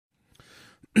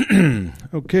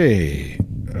Okay.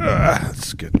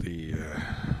 Let's get the...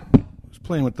 I was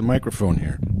playing with the microphone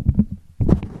here.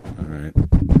 All right.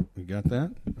 You got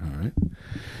that? All right.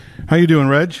 How you doing,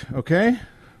 Reg? Okay?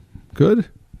 Good?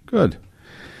 Good.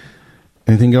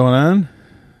 Anything going on?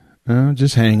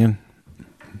 Just hanging.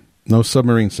 No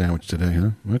submarine sandwich today,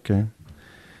 huh? Okay.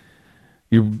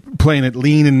 You're playing it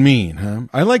lean and mean, huh?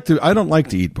 I don't like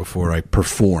to eat before I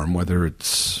perform, whether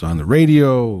it's on the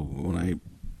radio, when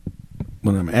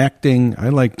I'm acting. I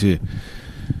like to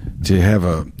have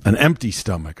an empty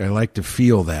stomach. I like to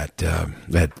feel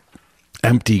that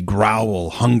empty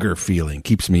growl hunger feeling.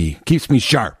 Keeps me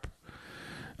sharp.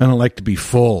 I don't like to be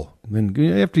full. Then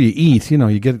after you eat,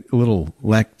 you get a little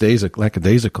lackadaisical, a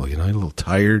little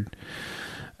tired.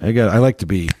 I like to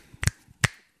be,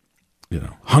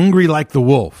 hungry like the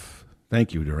wolf.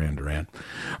 Thank you, Duran.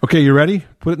 Okay, you ready?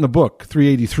 Put it in the book,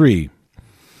 383.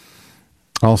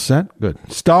 All set? Good.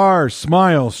 Star,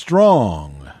 smile,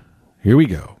 strong. Here we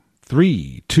go.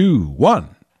 3, 2,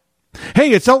 1.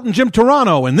 Hey, it's Elton Jim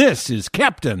Toronto, and this is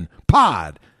Captain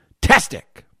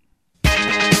Pod-tastic.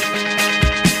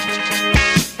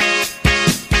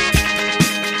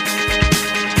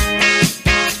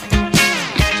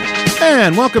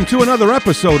 And welcome to another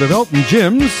episode of Elton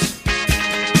Jim's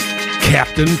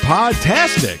Captain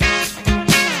Pod-tastic.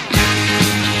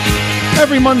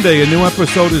 Every Monday, a new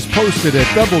episode is posted at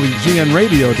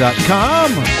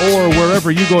WGNradio.com or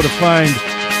wherever you go to find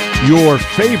your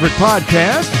favorite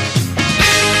podcast.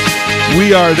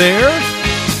 We are there.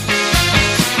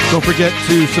 Don't forget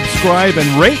to subscribe and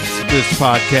rate this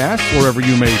podcast wherever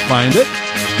you may find it.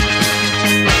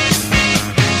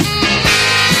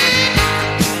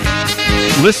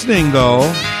 Listening,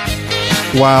 though,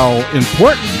 while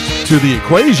important to the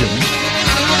equation,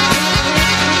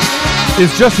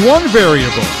 is just one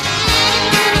variable.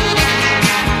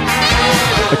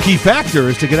 A key factor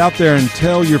is to get out there and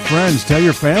tell your friends, tell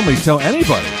your family, tell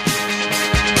anybody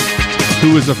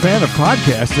who is a fan of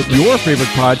podcasts that your favorite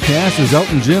podcast is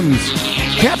Elton Jim's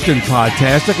Captain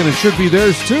Podtastic, and it should be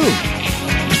theirs too.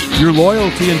 Your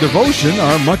loyalty and devotion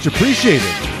are much appreciated.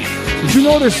 Did you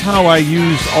notice how I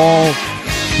use all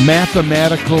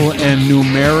mathematical and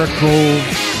numerical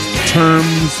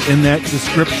terms in that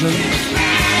description?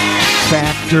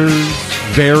 Factors,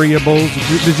 variables.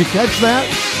 Did you catch that?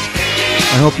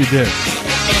 I hope you did.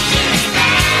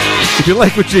 If you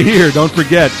like what you hear, don't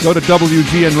forget, go to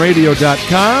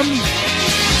WGNradio.com,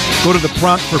 go to the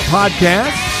prompt for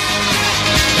podcasts,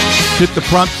 hit the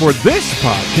prompt for this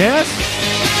podcast,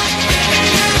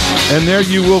 and there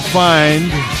you will find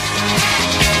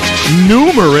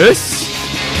numerous,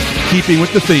 keeping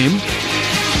with the theme,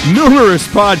 numerous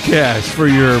podcasts for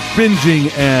your binging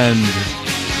and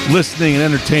listening and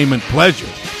entertainment pleasure.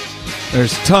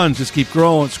 There's tons. Just keep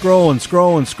scrolling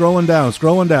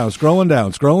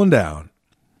down.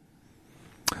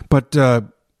 But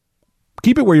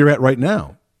keep it where you're at right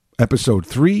now. Episode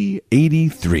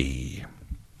 383.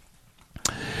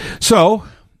 So,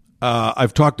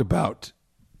 I've talked about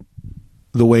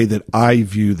the way that I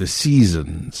view the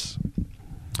seasons.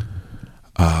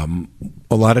 A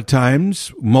lot of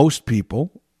times, most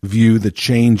people view the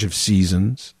change of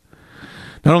seasons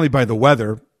not only by the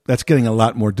weather. That's getting a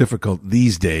lot more difficult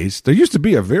these days. There used to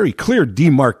be a very clear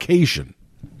demarcation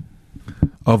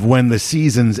of when the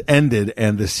seasons ended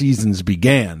and the seasons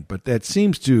began, but that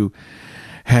seems to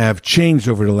have changed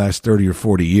over the last 30 or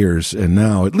 40 years, and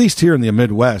now, at least here in the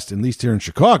Midwest, at least here in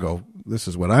Chicago, this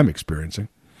is what I'm experiencing.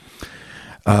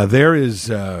 There is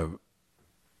a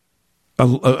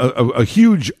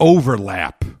huge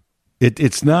overlap.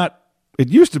 It's not, it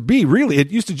used to be really,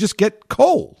 it used to just get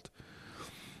cold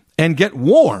and get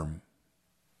warm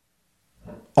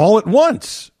all at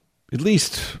once. At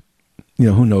least,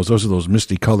 who knows? Those are those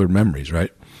misty-colored memories,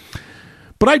 right?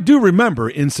 But I do remember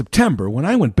in September when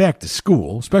I went back to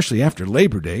school, especially after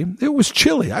Labor Day, it was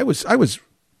chilly. I was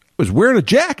wearing a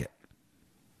jacket.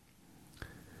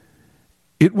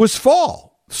 It was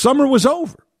fall. Summer was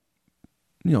over.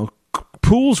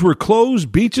 Pools were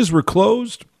closed. Beaches were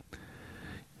closed.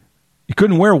 You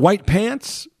couldn't wear white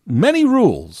pants. Many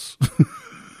rules.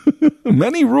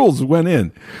 Many rules went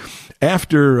in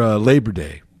after Labor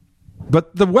Day.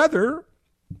 But the weather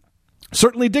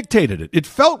certainly dictated it. It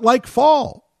felt like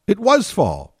fall. It was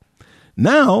fall.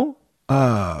 Now,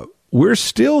 we're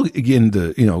still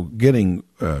getting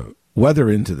weather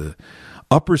into the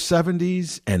upper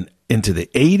 70s and into the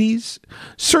 80s.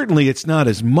 Certainly it's not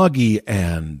as muggy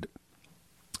and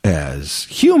as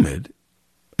humid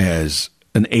as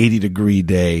an 80-degree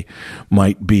day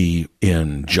might be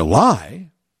in July.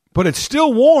 But it's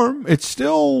still warm. It's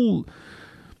still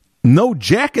No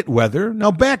jacket weather.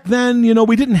 Now, back then,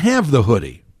 we didn't have the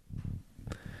hoodie.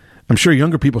 I'm sure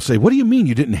younger people say, what do you mean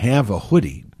you didn't have a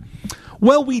hoodie?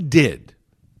 Well, we did.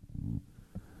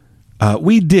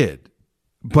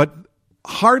 But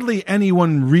hardly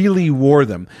anyone really wore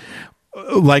them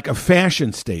like a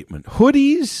fashion statement.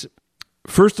 Hoodies,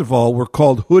 first of all, were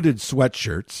called hooded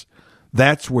sweatshirts.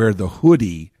 That's where the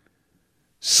hoodie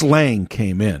slang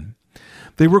came in.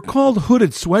 They were called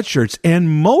hooded sweatshirts, and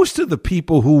most of the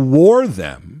people who wore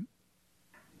them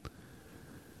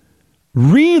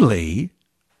really,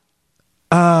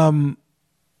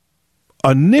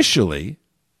 initially,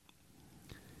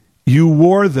 you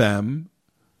wore them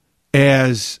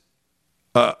as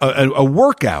a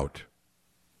workout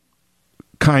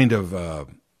kind of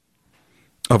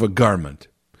a garment.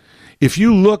 If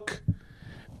you look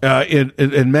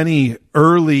in many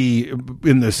early,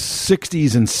 in the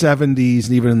 60s and 70s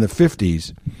and even in the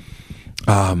 50s,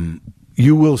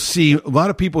 you will see a lot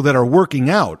of people that are working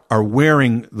out are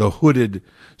wearing the hooded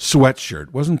sweatshirt.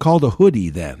 It wasn't called a hoodie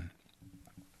then.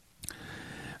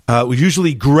 It was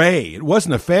usually gray. It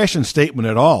wasn't a fashion statement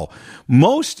at all.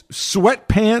 Most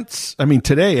sweatpants,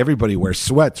 today everybody wears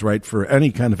sweats, right, for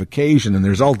any kind of occasion, and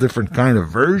there's all different kind of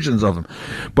versions of them.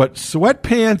 But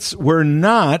sweatpants were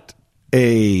not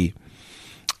a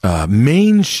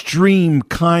mainstream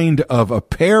kind of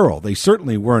apparel. They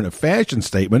certainly weren't a fashion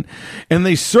statement, and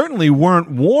they certainly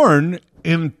weren't worn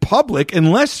in public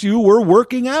unless you were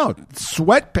working out.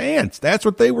 Sweatpants, that's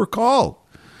what they were called.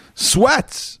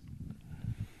 Sweats.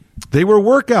 They were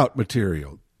workout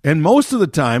material. And most of the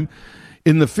time,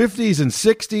 in the 50s and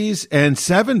 60s and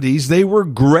 70s, they were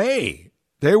gray.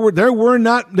 They were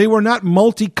not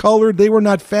multicolored. They were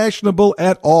not fashionable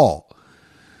at all.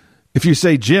 If you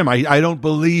say, Jim, I don't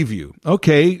believe you.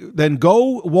 Okay, then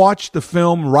go watch the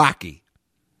film Rocky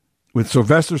with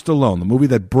Sylvester Stallone, the movie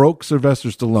that broke Sylvester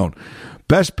Stallone.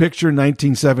 Best Picture,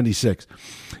 1976.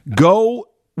 Go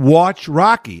watch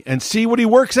Rocky and see what he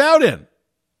works out in.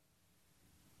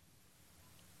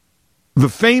 The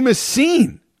famous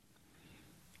scene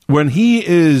when he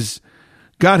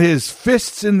got his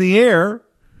fists in the air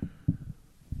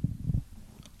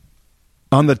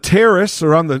on the terrace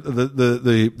or on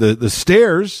the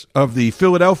stairs of the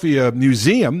Philadelphia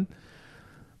Museum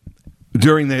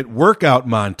during that workout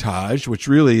montage, which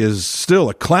really is still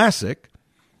a classic.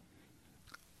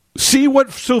 See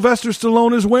what Sylvester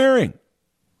Stallone is wearing.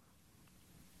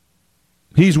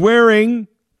 He's wearing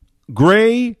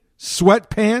gray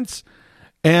sweatpants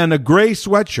and a gray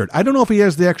sweatshirt. I don't know if he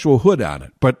has the actual hood on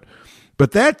it, but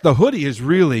the hoodie is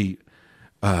really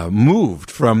moved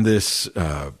from this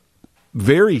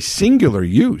very singular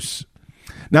use.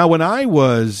 Now, when I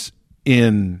was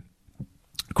in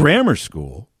grammar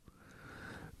school,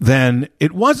 then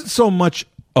it wasn't so much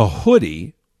a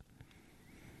hoodie.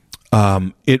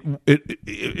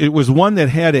 It was one that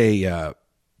had it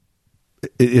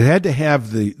had to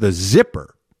have the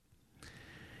zipper.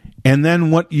 And then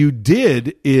what you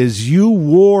did is you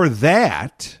wore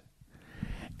that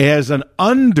as an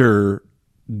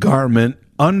undergarment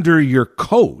under your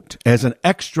coat, as an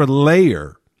extra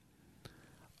layer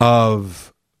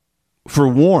for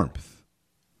warmth.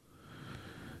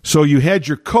 So you had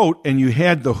your coat and you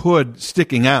had the hood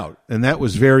sticking out, and that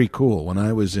was very cool when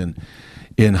I was in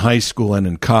high school and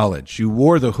in college. You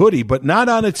wore the hoodie, but not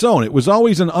on its own. It was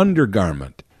always an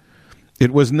undergarment.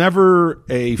 It was never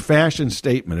a fashion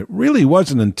statement. It really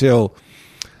wasn't until,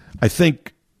 I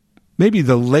think, maybe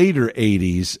the later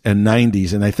 80s and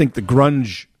 90s, and I think the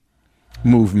grunge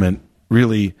movement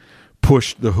really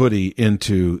pushed the hoodie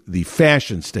into the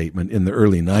fashion statement in the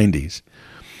early 90s.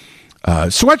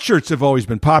 Sweatshirts have always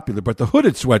been popular, but the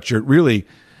hooded sweatshirt really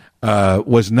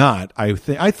was not. I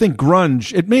think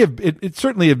grunge, it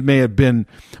certainly may have been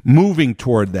moving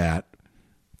toward that,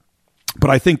 but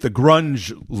I think the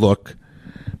grunge look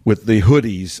with the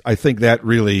hoodies, I think that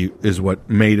really is what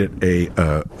made it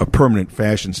a permanent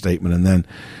fashion statement. And then,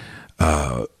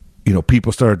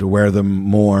 people started to wear them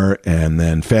more, and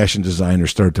then fashion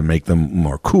designers started to make them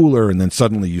more cooler. And then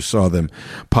suddenly you saw them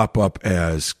pop up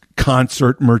as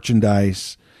concert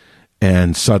merchandise.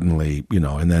 And suddenly,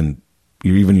 and then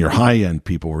even your high-end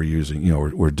people were using,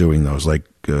 were doing those, like,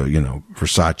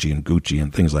 Versace and Gucci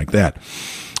and things like that.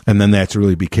 And then that's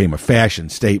really became a fashion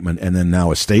statement, and then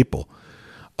now a staple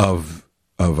of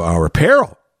our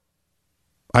apparel.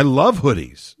 I love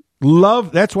hoodies.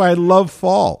 That's why I love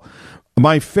fall.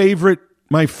 My favorite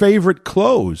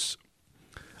clothes,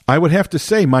 I would have to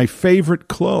say my favorite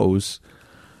clothes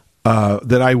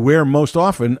that I wear most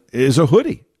often is a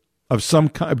hoodie of some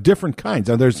kind, of different kinds.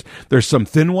 Now there's some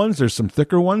thin ones, there's some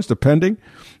thicker ones, depending.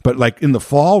 But like in the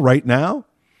fall right now,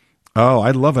 Oh,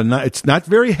 I love it's not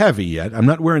very heavy yet. I'm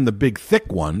not wearing the big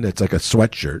thick one that's like a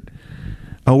sweatshirt.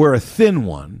 I'll wear a thin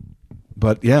one.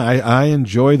 But yeah, I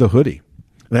enjoy the hoodie.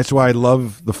 That's why I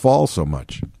love the fall so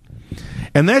much.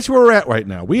 And that's where we're at right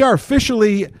now. We are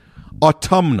officially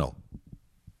autumnal.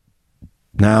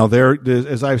 Now,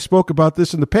 as I've spoke about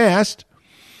this in the past,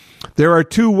 there are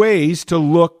two ways to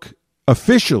look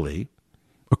officially,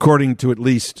 according to at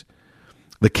least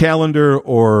the calendar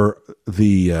or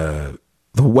the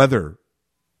weather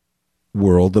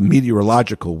world, the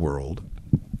meteorological world.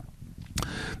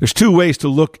 There's two ways to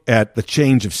look at the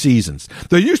change of seasons.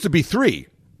 There used to be three.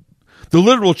 The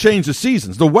literal change of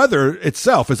seasons. The weather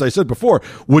itself, as I said before,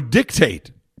 would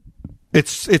dictate.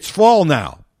 It's fall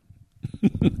now.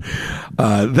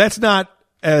 That's not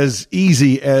as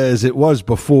easy as it was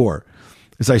before.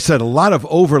 As I said, a lot of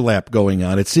overlap going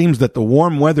on. It seems that the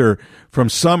warm weather from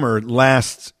summer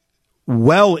lasts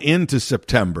well into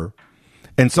September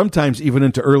and sometimes even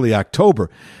into early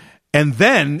October. And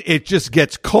then it just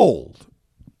gets cold.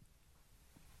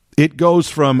 It goes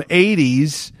from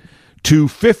 80s to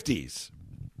 50s,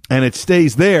 and it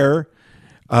stays there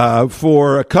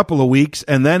for a couple of weeks,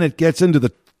 and then it gets into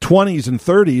the 20s and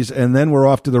 30s, and then we're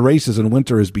off to the races and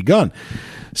winter has begun.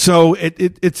 So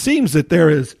it seems that there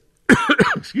is,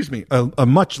 excuse me, a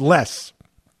much less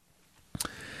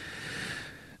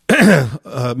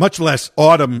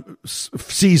autumn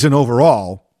season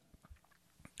overall,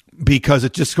 because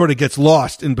it just sort of gets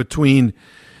lost in between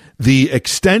the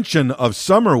extension of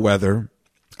summer weather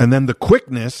and then the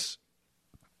quickness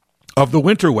of the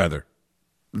winter weather.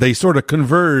 They sort of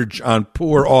converge on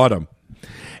poor autumn.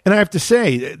 And I have to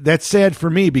say, that's sad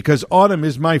for me, because autumn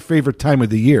is my favorite time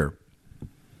of the year.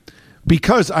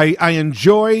 Because I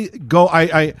enjoy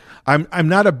I'm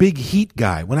not a big heat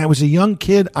guy. When I was a young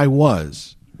kid, I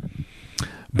was.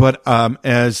 But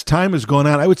as time has gone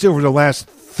on, I would say over the last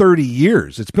 30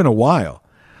 years, it's been a while,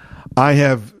 I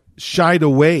have shied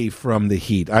away from the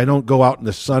heat. I don't go out in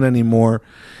the sun anymore.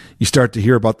 You start to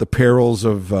hear about the perils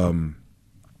of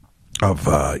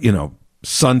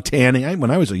sun tanning.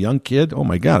 When I was a young kid, oh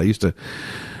my God, I used to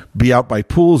be out by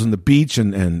pools and the beach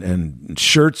and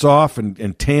shirts off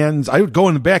and tans. I would go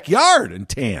in the backyard and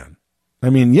tan. I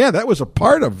mean, yeah, that was a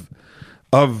part of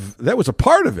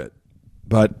it.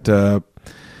 But I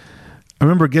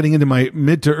remember getting into my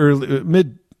mid to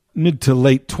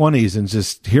late 20s and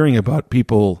just hearing about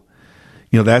people.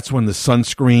 That's when the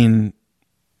sunscreen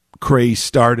craze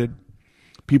started.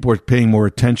 People were paying more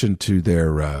attention to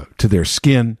their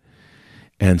skin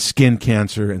and skin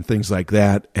cancer and things like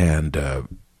that, and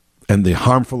the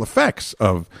harmful effects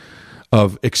of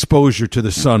exposure to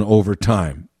the sun over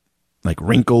time, like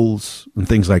wrinkles and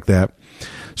things like that.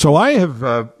 So I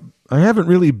haven't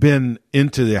really been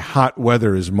into the hot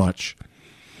weather as much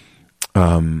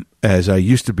as I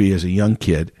used to be as a young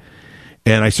kid.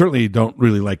 And I certainly don't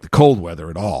really like the cold weather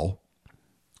at all.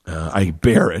 I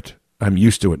bear it. I'm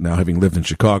used to it now, having lived in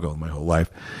Chicago my whole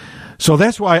life. So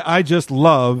that's why I just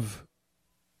love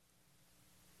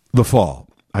the fall.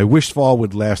 I wish fall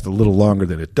would last a little longer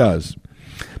than it does.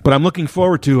 But I'm looking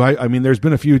forward to, I mean, there's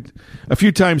been a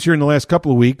few times here in the last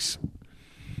couple of weeks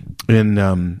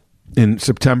in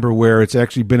September where it's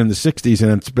actually been in the 60s,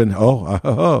 and it's been,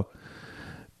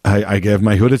 I have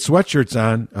my hooded sweatshirts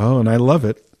on. Oh, and I love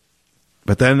it.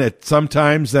 But then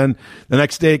sometimes the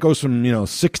next day it goes from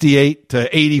 68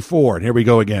 to 84, and here we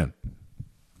go again.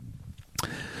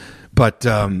 But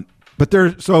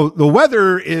so the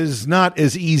weather is not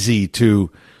as easy to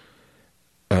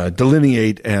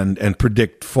delineate and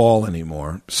predict fall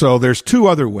anymore. So there's two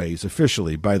other ways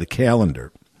officially by the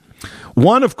calendar.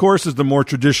 One, of course, is the more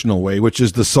traditional way, which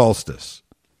is the solstice.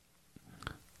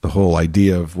 The whole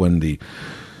idea of when the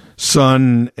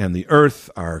sun and the earth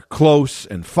are close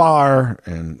and far,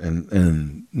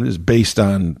 and is based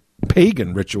on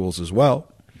pagan rituals as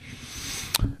well.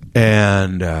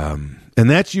 And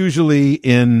that's usually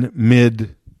in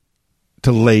mid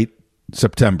to late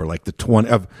September, like the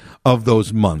 20 of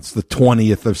those months, the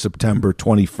 20th of September,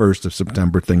 21st of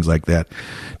September, things like that,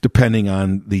 depending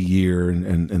on the year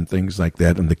and things like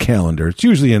that and the calendar. It's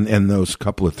usually in those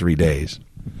couple of 3 days.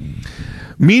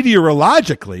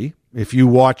 Meteorologically, if you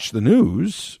watch the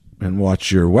news and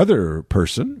watch your weather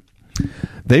person,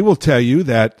 they will tell you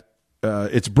that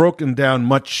it's broken down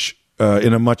much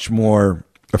in a much more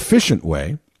efficient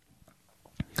way.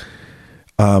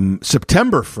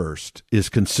 September 1st is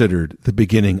considered the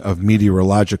beginning of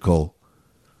meteorological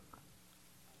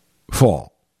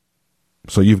fall.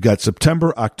 So you've got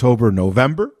September, October,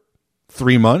 November,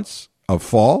 3 months of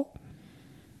fall.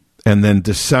 And then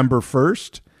December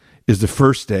 1st is the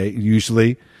first day.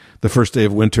 Usually the first day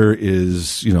of winter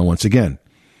is, once again,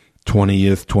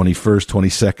 20th, 21st,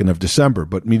 22nd of December.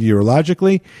 But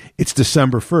meteorologically, it's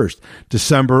December 1st.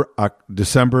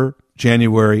 December,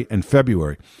 January, and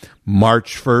February.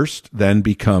 March 1st then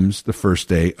becomes the first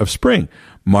day of spring.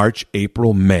 March,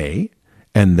 April, May,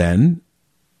 and then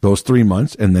those 3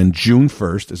 months, and then June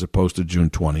 1st, as opposed to June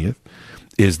 20th,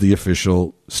 is the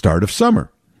official start of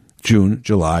summer. June,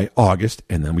 July, August,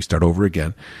 and then we start over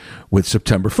again with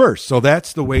September 1st. So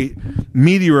that's the way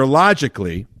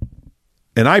meteorologically,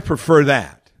 and I prefer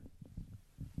that.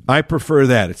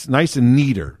 It's nice and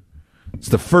neater. It's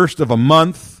the first of a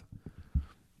month,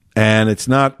 and it's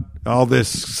not all this,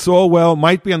 so well,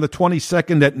 might be on the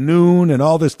 22nd at noon and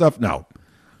all this stuff. No.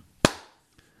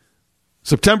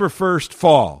 September 1st,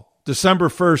 fall. December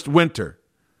 1st, winter.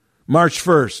 March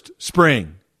 1st,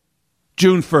 spring.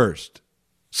 June 1st,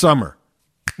 summer.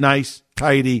 Nice,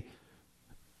 tidy,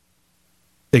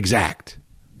 exact.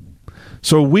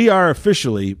 So we are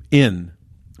officially in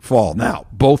fall now,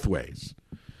 both ways.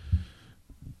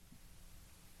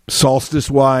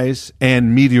 Solstice-wise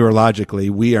and meteorologically,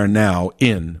 we are now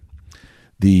in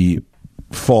the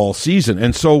fall season.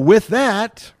 And so with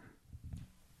that,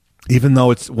 even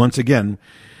though it's, once again,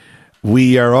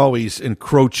 we are always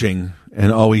encroaching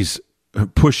and always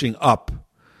pushing up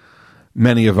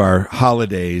many of our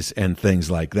holidays and things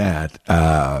like that.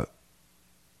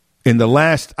 In the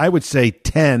last, I would say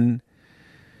 10,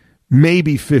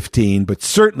 maybe 15, but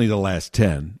certainly the last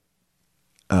 10,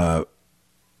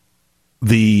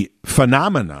 the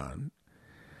phenomenon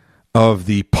of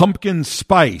the pumpkin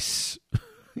spice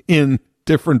in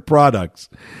different products,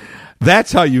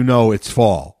 that's how you know it's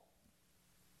fall.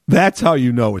 That's how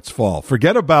you know it's fall.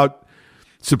 Forget about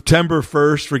September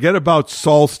 1st. Forget about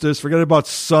solstice. Forget about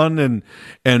sun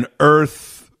and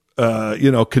earth,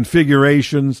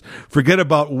 configurations. Forget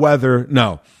about weather.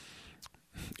 No.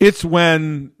 It's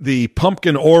when the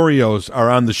pumpkin Oreos are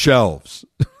on the shelves.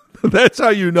 That's how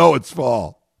you know it's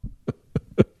fall.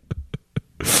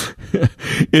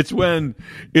 It's when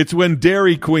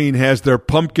Dairy Queen has their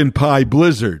pumpkin pie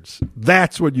blizzards.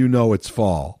 That's when you know it's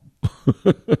fall.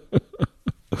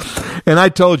 And I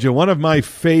told you, one of my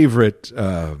favorite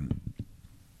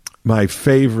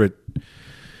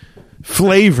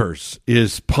flavors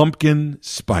is pumpkin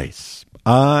spice.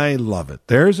 I love it.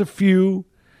 There's a few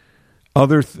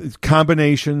other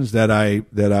combinations that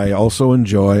I also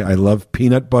enjoy. I love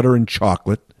peanut butter and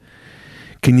chocolate.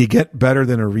 Can you get better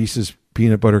than a Reese's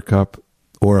peanut butter cup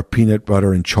or a peanut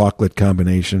butter and chocolate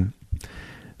combination?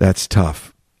 That's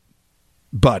tough.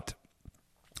 But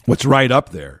what's right up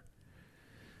there,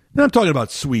 and I'm talking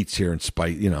about sweets here and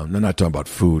spice, I'm not talking about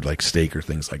food like steak or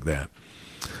things like that.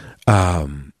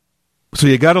 So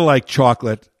you got to like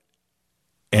chocolate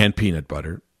and peanut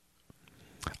butter.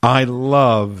 I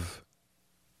love,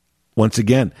 once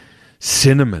again,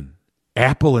 cinnamon,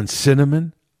 apple and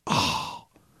cinnamon. Oh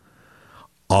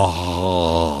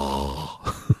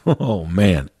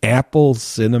man, apple,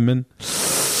 cinnamon,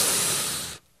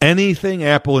 anything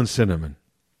apple and cinnamon.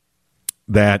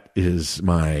 That is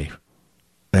my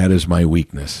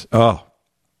weakness. Oh,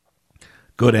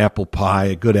 good apple pie,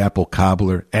 a good apple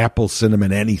cobbler, apple,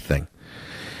 cinnamon, anything.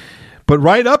 But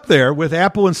right up there with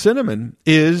apple and cinnamon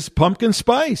is pumpkin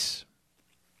spice.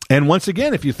 And once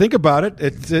again, if you think about it,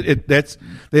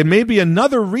 there may be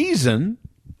another reason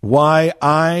why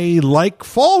I like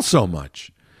fall so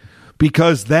much,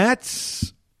 because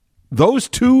that's those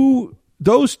two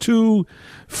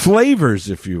flavors,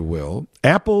 if you will,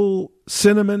 apple,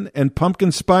 cinnamon, and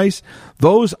pumpkin spice.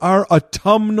 Those are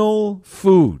autumnal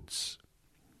foods.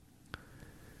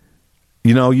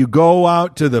 You go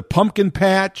out to the pumpkin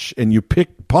patch and you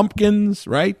pick pumpkins,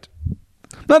 right?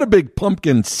 Not a big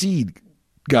pumpkin seed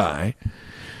guy,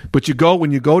 but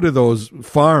when you go to those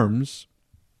farms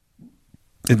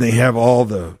and they have all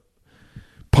the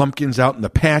pumpkins out in the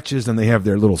patches and they have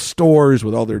their little stores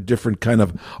with all their different kind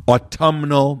of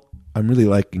autumnal, I'm really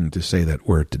liking to say that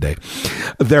word today,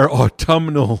 their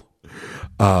autumnal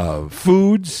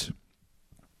foods.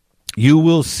 You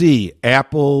will see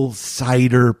apple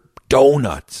cider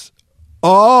donuts.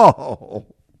 Oh,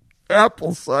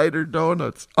 apple cider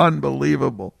donuts.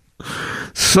 Unbelievable.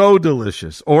 So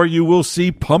delicious. Or you will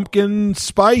see pumpkin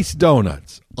spice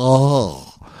donuts.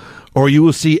 Oh. Or you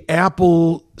will see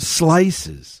apple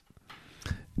slices.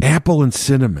 Apple and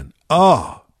cinnamon.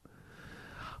 Oh.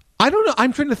 I don't know.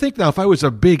 I'm trying to think now if I was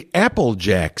a big Apple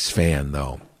Jacks fan,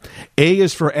 though. A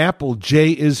is for apple.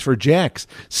 J is for Jacks.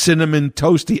 Cinnamon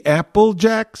toasty Apple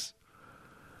Jacks.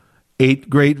 8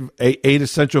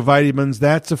 essential vitamins.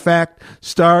 That's a fact.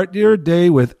 Start your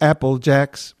day with Apple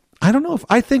Jacks. I don't know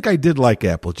I think I did like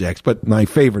Apple Jacks, but my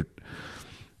favorite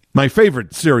My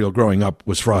favorite cereal growing up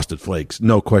was Frosted Flakes.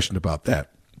 No question about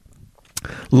that.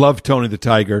 Love Tony the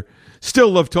Tiger. Still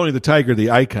love Tony the Tiger,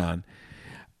 the icon.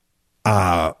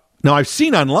 Now, I've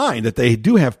seen online that they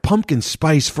do have pumpkin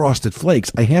spice Frosted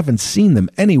Flakes. I haven't seen them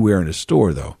anywhere in a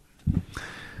store, though.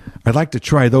 I'd like to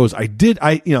try those.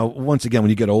 Once again, when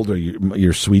you get older,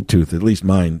 your sweet tooth, at least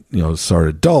mine, sort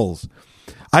of dulls.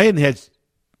 I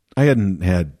hadn't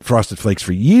had Frosted Flakes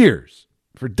for years,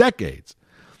 for decades.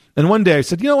 And one day I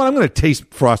said, you know what, I'm going to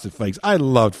taste Frosted Flakes. I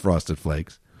loved Frosted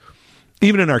Flakes.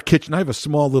 Even in our kitchen, I have a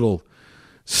small little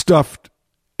stuffed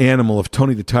animal of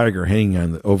Tony the Tiger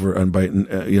hanging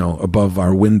above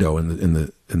our window in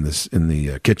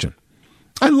the kitchen.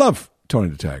 I love Tony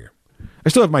the Tiger. I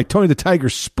still have my Tony the Tiger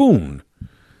spoon.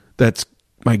 That's,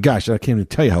 my gosh, I can't even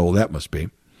tell you how old that must be.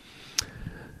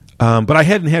 But I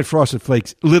hadn't had Frosted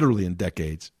Flakes literally in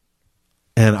decades.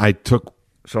 And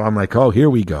so I'm like, oh, here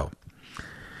we go.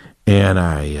 And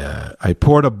I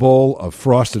poured a bowl of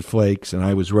Frosted Flakes, and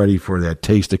I was ready for that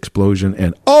taste explosion.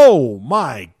 And oh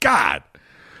my God,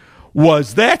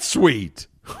 was that sweet!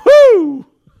 Whoo!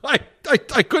 I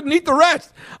couldn't eat the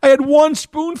rest. I had one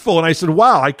spoonful, and I said,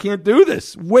 "Wow, I can't do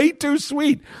this. Way too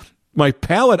sweet." My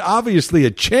palate obviously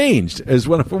had changed as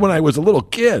when I was a little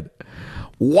kid.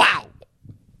 Wow,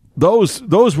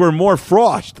 those were more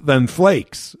frost than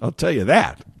flakes. I'll tell you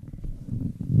that.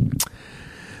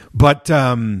 But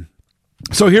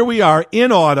so here we are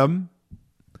in autumn,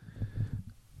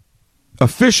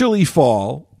 officially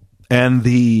fall, and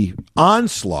the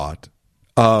onslaught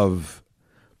of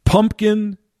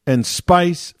pumpkin and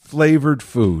spice flavored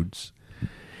foods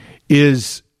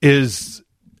is an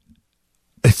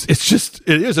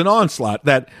onslaught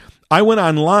that I went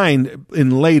online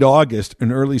in late August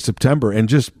and early September and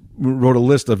just wrote a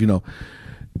list of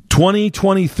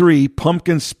 2023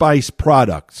 pumpkin spice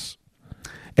products.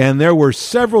 And there were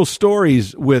several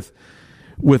stories with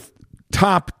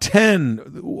top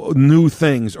 10 new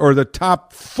things or the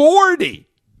top 40.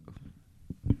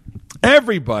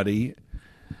 Everybody,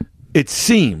 it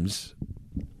seems,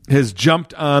 has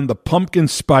jumped on the pumpkin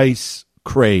spice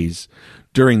craze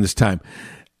during this time.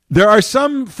 There are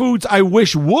some foods I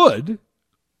wish would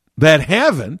that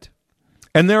haven't,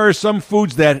 and there are some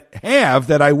foods that have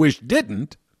that I wish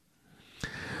didn't.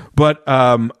 But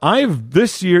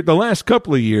the last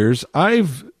couple of years,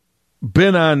 I've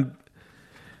been on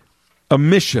a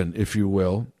mission, if you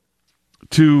will,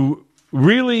 to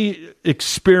really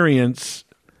experience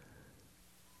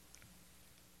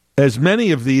as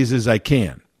many of these as I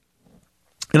can.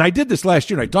 And I did this last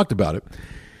year, and I talked about it.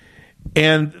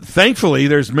 And thankfully,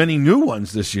 there's many new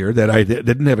ones this year that I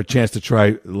didn't have a chance to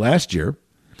try last year.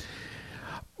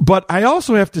 But I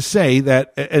also have to say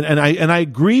that, and I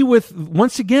agree with,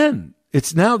 once again,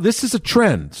 this is a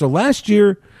trend. So last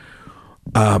year,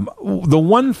 the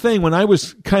one thing when I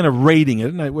was kind of rating it,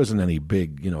 and it wasn't any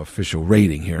big, official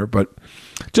rating here, but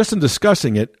just in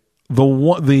discussing it,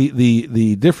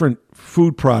 the different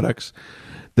food products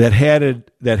that had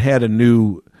a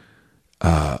new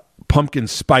pumpkin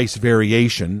spice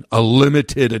variation, a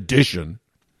limited edition,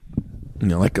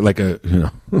 like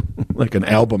an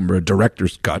album or a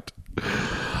director's cut.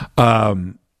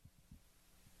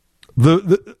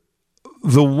 The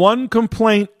one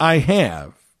complaint I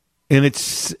have, and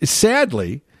it's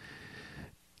sadly,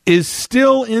 is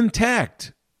still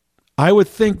intact. I would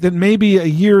think that maybe a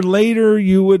year later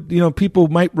people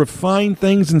might refine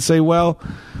things and say, well,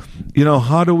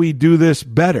 how do we do this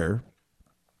better?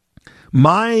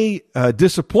 My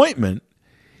disappointment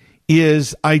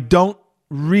is I don't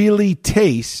really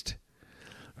taste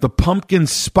the pumpkin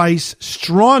spice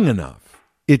strong enough.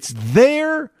 It's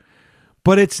there,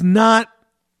 but it's not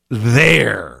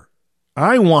there.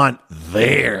 I want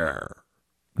there,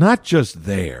 not just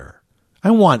there.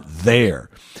 I want there.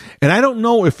 And I don't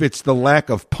know if it's the lack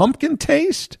of pumpkin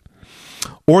taste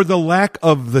or the lack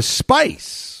of the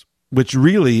spice, which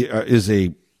really is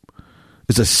a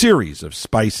series of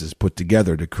spices put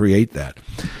together to create that.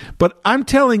 But I'm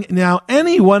telling now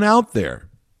anyone out there,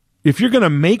 if you're going to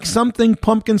make something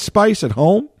pumpkin spice at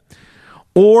home,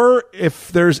 or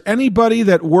if there's anybody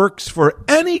that works for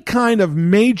any kind of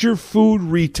major food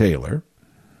retailer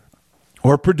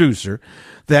or producer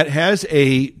that has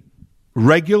a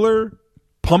regular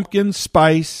pumpkin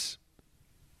spice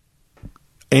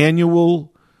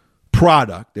annual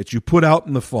product that you put out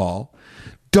in the fall,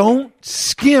 don't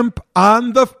skimp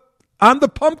on the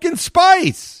pumpkin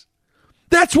spice.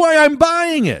 That's why I'm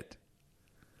buying it.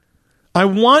 I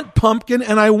want pumpkin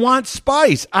and I want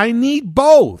spice. I need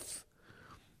both.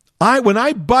 When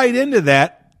I bite into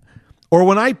that, or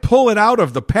when I pull it out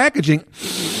of the packaging,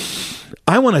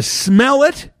 I want to smell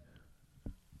it.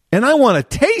 and I want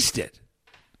to taste it.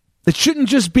 It shouldn't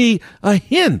just be a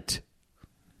hint.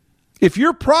 If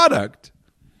your product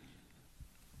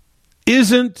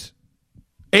isn't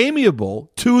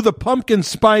amiable to the pumpkin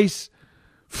spice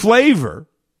flavor,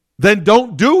 then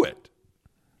don't do it.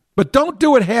 But don't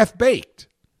do it half-baked.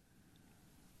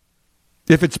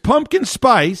 If it's pumpkin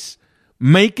spice,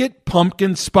 make it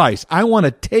pumpkin spice. I want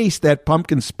to taste that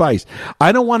pumpkin spice.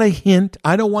 I don't want a hint.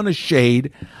 I don't want a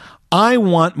shade. I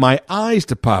want my eyes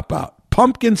to pop out.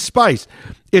 Pumpkin spice.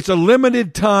 It's a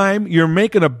limited time. You're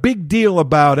making a big deal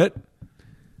about it.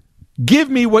 Give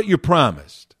me what you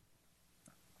promised.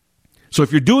 So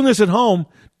if you're doing this at home,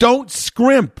 don't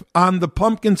scrimp on the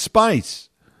pumpkin spice.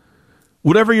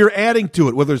 Whatever you're adding to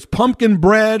it, whether it's pumpkin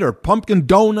bread or pumpkin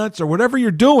donuts or whatever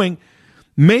you're doing,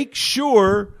 make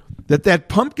sure that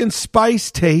pumpkin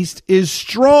spice taste is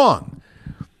strong.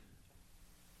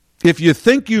 If you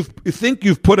think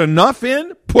you've put enough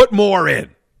in, put more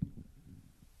in.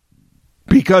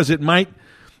 Because it might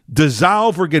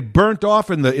dissolve or get burnt off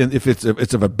if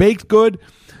it's of a baked good.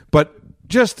 But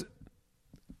just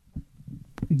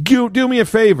do me a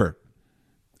favor.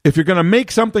 If you're going to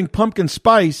make something pumpkin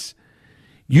spice,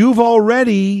 you've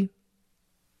already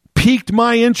piqued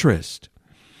my interest.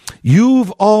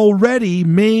 You've already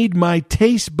made my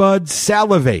taste buds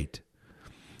salivate.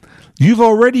 You've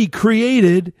already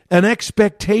created an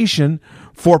expectation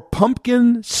for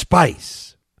pumpkin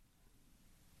spice.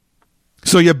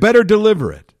 So you better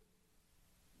deliver it.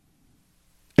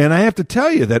 And I have to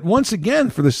tell you that once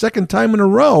again, for the second time in a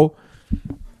row,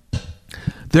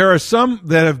 there are some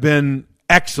that have been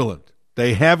excellent.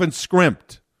 They haven't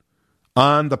scrimped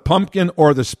on the pumpkin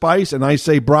or the spice, and I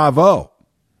say bravo.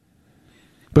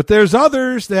 But there's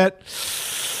others that,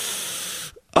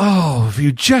 if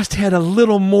you just had a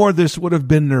little more, this would have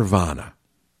been nirvana.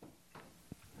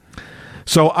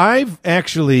 So I've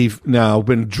actually now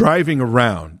been driving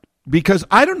around because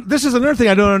this is another thing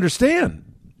I don't understand.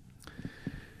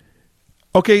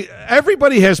 Okay,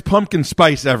 everybody has pumpkin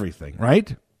spice everything,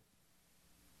 right?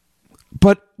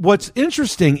 But what's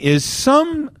interesting is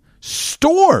some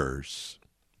stores,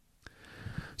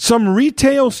 some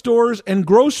retail stores and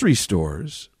grocery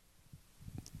stores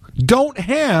don't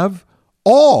have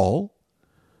all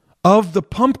of the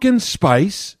pumpkin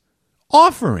spice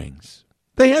offerings.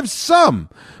 They have some,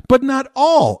 but not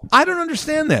all. I don't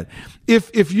understand that.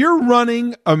 If you're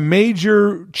running a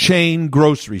major chain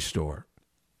grocery store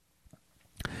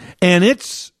and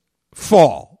it's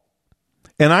fall,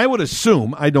 and I would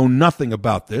assume, I know nothing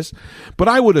about this, but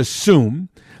I would assume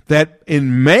that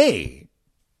in May,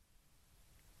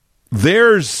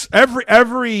 there's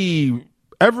every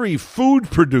food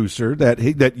producer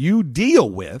that you deal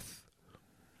with,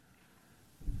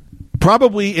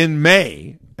 probably in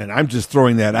May, and I'm just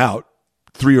throwing that out,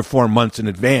 3 or 4 months in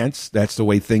advance, that's the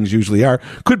way things usually are,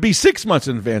 could be 6 months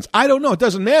in advance. I don't know. It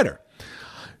doesn't matter.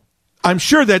 I'm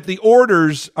sure that the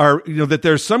orders are, that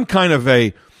there's some kind of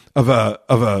a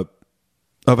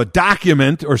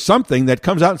document or something that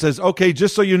comes out and says, okay,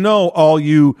 just so you know, all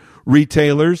you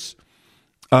retailers,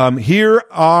 here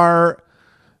are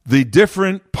the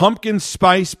different pumpkin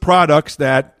spice products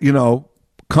that,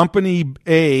 company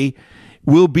A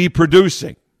will be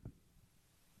producing.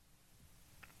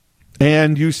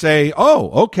 And you say,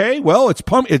 oh, okay, well, it's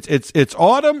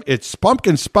autumn, it's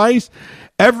pumpkin spice.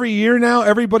 Every year now,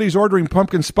 everybody's ordering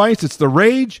pumpkin spice. It's the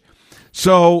rage.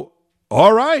 So,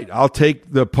 all right, I'll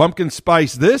take the pumpkin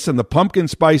spice this and the pumpkin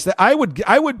spice that. I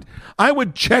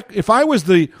would check if I was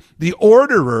the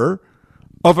orderer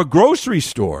of a grocery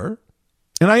store,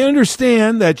 and I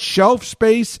understand that shelf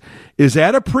space is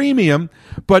at a premium,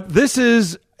 but this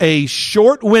is a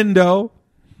short window.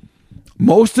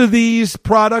 Most of these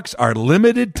products are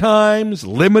limited times,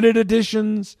 limited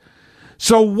editions.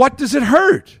 So what does it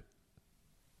hurt?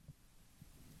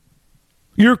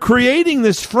 You're creating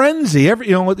this frenzy.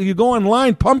 You go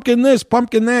online, pumpkin this,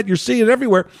 pumpkin that. You're seeing it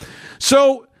everywhere.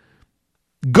 So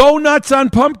go nuts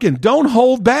on pumpkin. Don't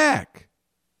hold back.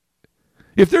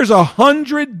 If there's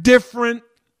 100 different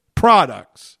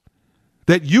products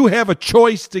that you have a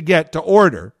choice to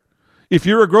order, if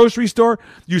you're a grocery store,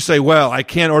 you say, well, I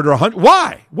can't order 100.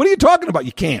 Why? What are you talking about?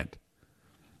 You can't.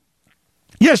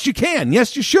 Yes, you can.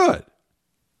 Yes, you should.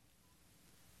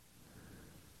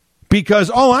 Because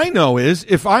all I know is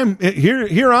if I'm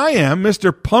here I am,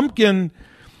 Mr. Pumpkin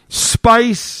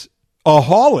Spice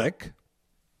aholic,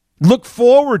 look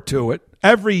forward to it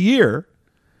every year,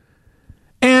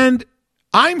 and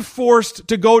I'm forced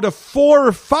to go to 4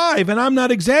 or 5, and I'm not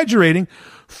exaggerating,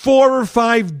 4 or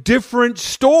 5 different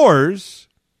stores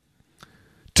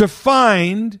to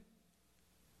find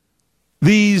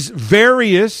these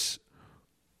various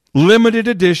limited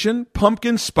edition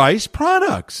pumpkin spice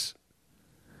products.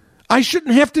 I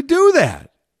shouldn't have to do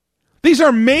that. These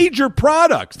are major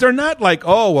products. They're not like,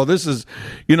 oh, well, this is,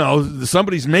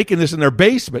 somebody's making this in their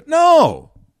basement.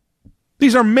 No.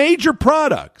 These are major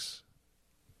products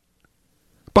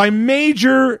by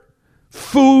major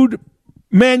food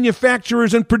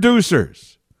manufacturers and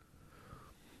producers.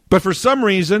 But for some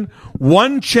reason,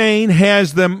 one chain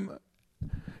has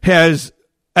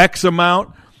X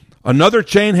amount, another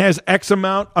chain has X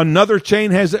amount, another chain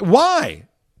has... Why?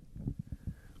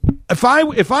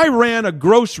 If I ran a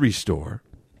grocery store,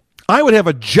 I would have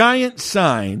a giant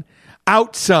sign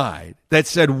outside that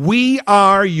said, "We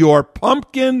are your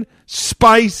pumpkin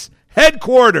spice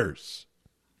headquarters."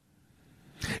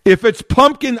 If it's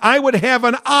pumpkin, I would have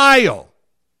an aisle.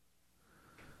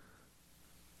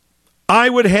 I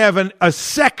would have a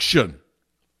section.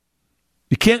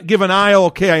 You can't give an aisle.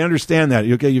 Okay, I understand that.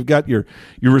 Okay, you've got your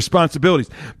responsibilities.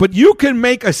 But you can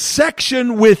make a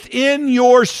section within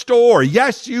your store.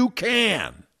 Yes, you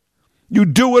can. You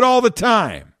do it all the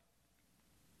time.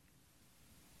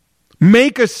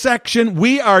 Make a section.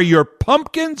 We are your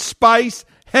pumpkin spice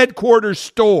headquarters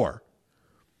store.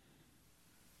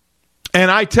 And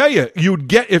I tell you, you'd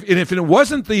get, if it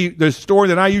wasn't the store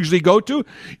that I usually go to,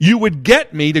 you would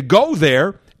get me to go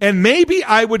there, and maybe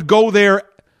I would go there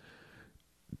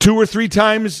 2 or 3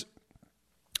 times,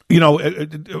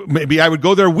 maybe I would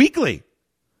go there weekly.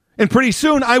 And pretty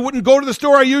soon I wouldn't go to the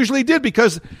store I usually did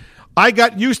because I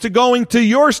got used to going to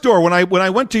your store. When I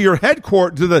went to your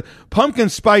headquarters, to the pumpkin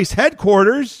spice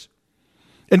headquarters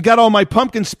and got all my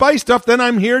pumpkin spice stuff, then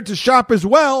I'm here to shop as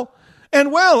well.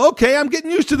 And okay, I'm getting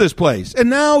used to this place. And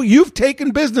now you've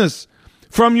taken business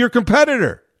from your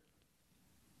competitor.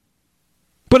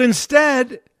 But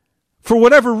instead, for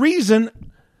whatever reason,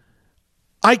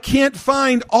 I can't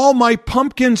find all my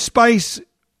pumpkin spice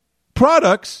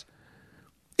products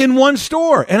in one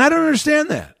store. And I don't understand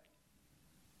that.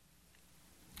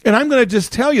 And I'm going to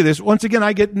just tell you this. Once again,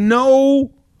 I'm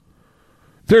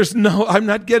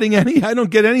not getting I don't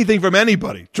get anything from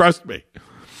anybody. Trust me.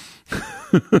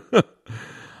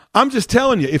 I'm just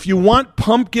telling you, if you want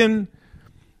to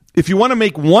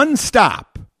make one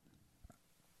stop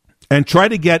and try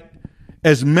to get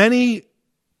as many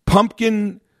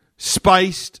pumpkin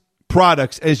spiced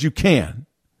products as you can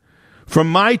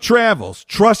from my travels,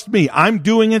 trust me, I'm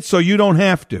doing it so you don't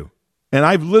have to. And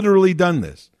I've literally done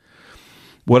this.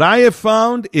 What I have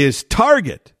found is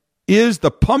Target is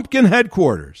the pumpkin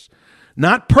headquarters.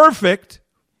 Not perfect,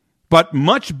 but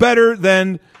much better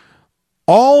than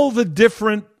all the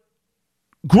different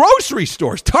grocery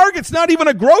stores. Target's not even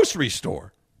a grocery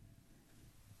store.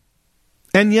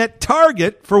 And yet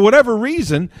Target, for whatever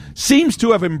reason, seems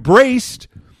to have embraced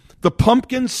the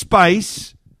pumpkin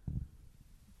spice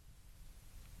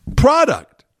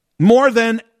product more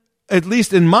than, at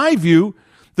least in my view,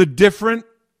 the different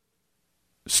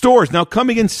stores. Now,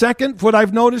 coming in second, what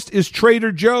I've noticed is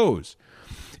Trader Joe's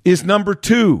is number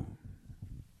 2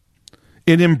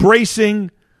 in embracing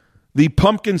the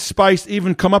pumpkin spice,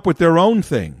 even come up with their own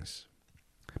things.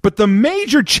 But the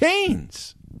major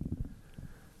chains,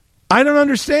 I don't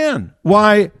understand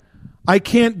why I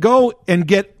can't go and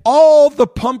get all the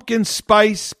pumpkin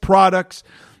spice products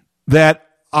that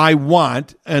I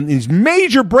want, and these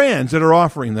major brands that are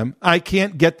offering them, I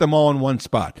can't get them all in one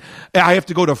spot. I have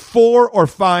to go to 4 or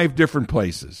 5 different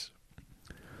places.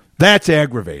 That's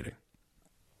aggravating.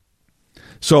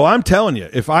 So I'm telling you,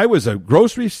 if I was a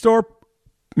grocery store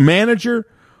manager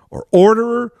or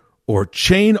orderer or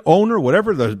chain owner,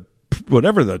 whatever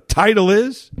the title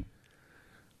is,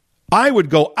 I would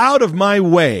go out of my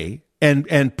way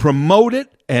and promote it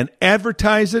and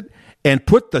advertise it and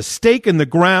put the stake in the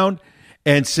ground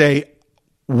and say,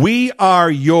 we are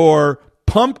your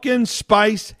pumpkin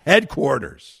spice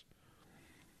headquarters.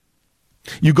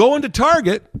 You go into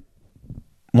Target.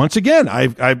 Once again,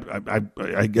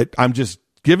 I'm just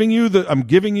giving you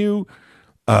the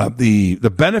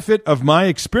benefit of my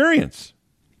experience.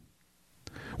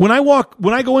 When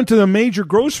I go into the major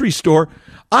grocery store,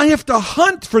 I have to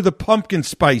hunt for the pumpkin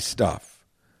spice stuff.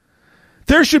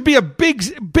 There should be a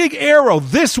big arrow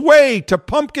this way to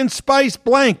pumpkin spice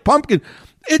blank pumpkin.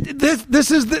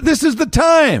 This is the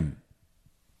time.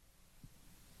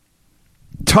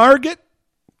 Target,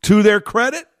 to their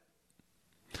credit,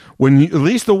 at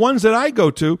least the ones that I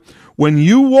go to, when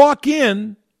you walk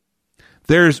in,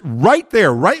 there's right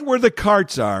there, right where the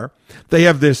carts are, they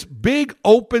have this big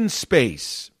open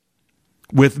space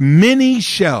with mini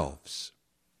shelves.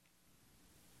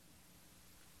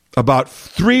 About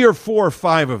 3 or 4 or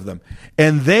 5 of them.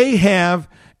 And they have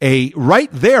right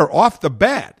there off the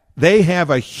bat, they have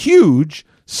a huge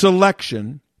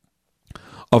selection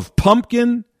of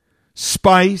pumpkin,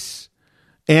 spice,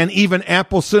 and even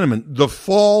apple cinnamon, the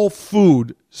fall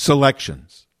food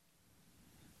selections.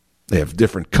 They have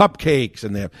different cupcakes,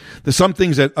 and they have some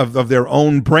things of their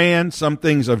own brand, some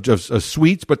things of just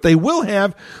sweets, but they will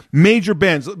have major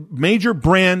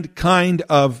brand kind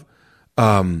of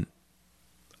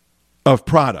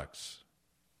products,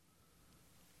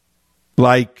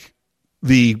 like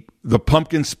the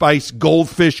pumpkin spice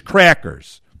goldfish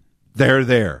crackers. They're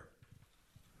there.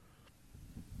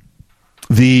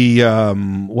 The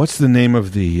what's the name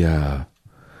of the?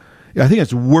 I think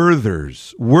it's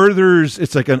Werther's. Werther's.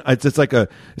 It's like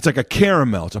a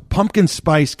caramel. It's a pumpkin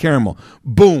spice caramel.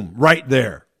 Boom, right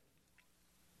there.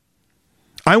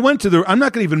 I went to I'm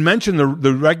not going to even mention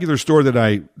the regular store that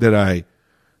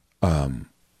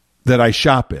I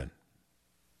shop in,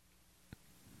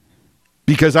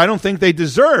 because I don't think they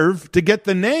deserve to get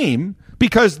the name,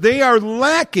 because they are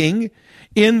lacking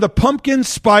in the pumpkin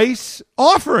spice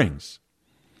offerings.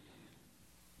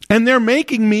 And they're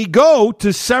making me go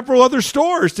to several other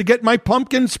stores to get my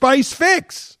pumpkin spice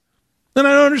fix. And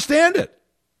I don't understand it.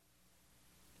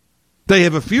 They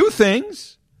have a few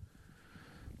things,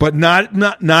 but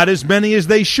not as many as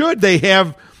they should. They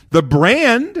have the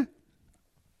brand,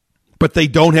 but they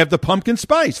don't have the pumpkin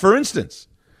spice. For instance,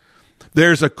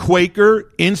 there's a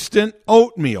Quaker instant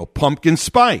oatmeal pumpkin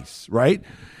spice, right?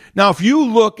 Now, if you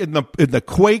look in the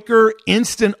Quaker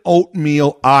instant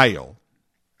oatmeal aisle,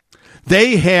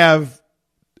 they have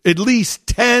at least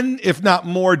 10, if not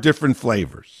more, different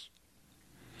flavors.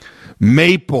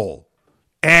 Maple,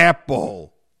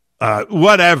 apple,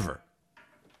 whatever.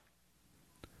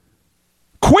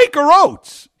 Quaker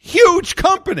Oats, huge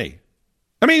company.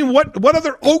 I mean, what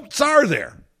other oats are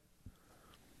there?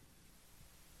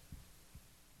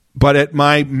 But at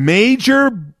my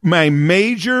major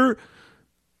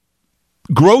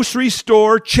grocery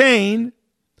store chain,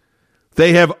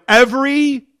 they have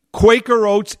every Quaker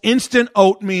Oats instant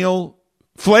oatmeal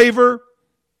flavor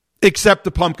except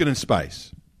the pumpkin and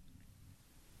spice.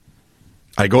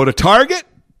 I go to Target.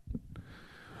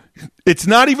 It's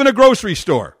not even a grocery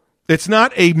store. It's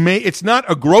not a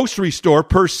grocery store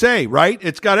per se, right?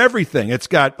 It's got everything. It's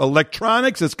got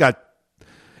electronics. It's got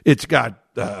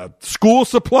school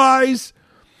supplies.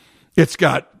 It's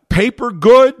got paper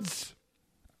goods.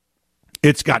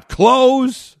 It's got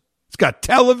clothes. It's got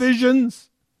televisions.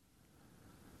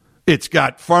 It's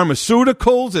got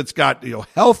pharmaceuticals. It's got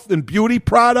health and beauty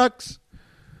products.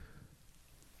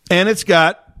 And it's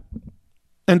got,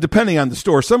 and depending on the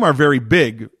store, some are very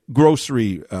big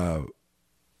grocery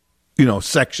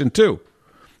section too.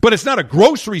 But it's not a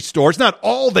grocery store. It's not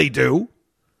all they do.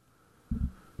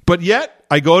 But yet,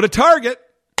 I go to Target.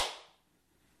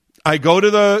 I go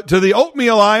to the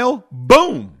oatmeal aisle.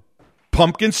 Boom.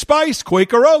 Pumpkin spice,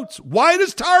 Quaker Oats. Why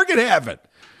does Target have it?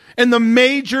 And one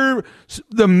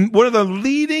of the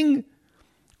leading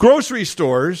grocery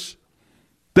stores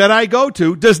that I go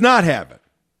to does not have it.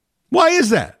 Why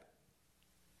is that?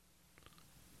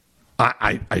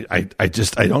 I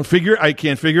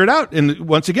can't figure it out. And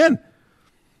once again,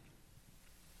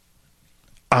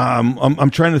 I'm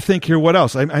trying to think here what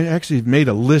else. I actually made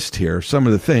a list here of some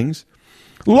of the things.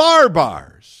 Lar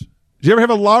bars. Did you ever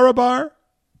have a Lara bar?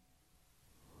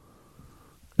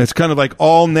 It's kind of like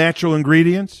all natural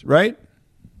ingredients, right?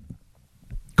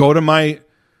 Go to my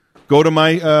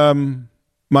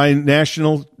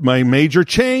major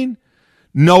chain,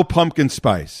 no pumpkin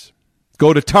spice.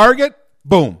 Go to Target,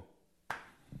 boom,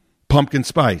 pumpkin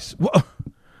spice. Well,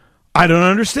 I don't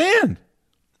understand.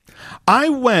 I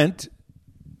went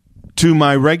to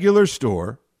my regular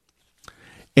store,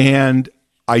 and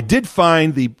I did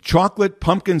find the chocolate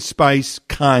pumpkin spice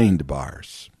kind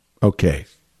bars. Okay,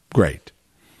 great.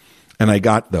 And I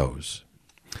got those.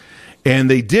 And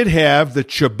they did have the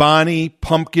Chobani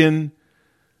pumpkin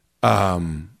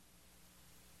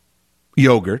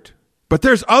yogurt. But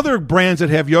there's other brands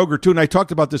that have yogurt too. And I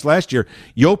talked about this last year.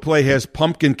 Yoplait has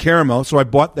pumpkin caramel, so I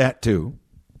bought that too.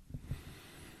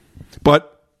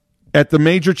 But at the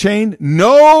major chain,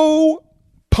 no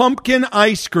pumpkin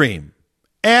ice cream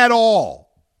at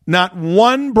all. Not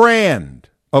one brand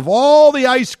of all the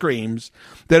ice creams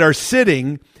that are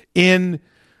sitting in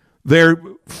their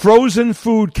frozen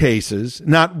food cases,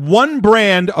 not one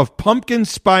brand of pumpkin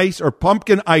spice or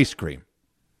pumpkin ice cream.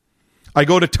 I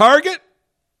go to Target.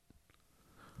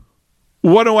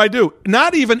 What do?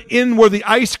 Not even in where the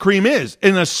ice cream is.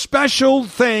 In a special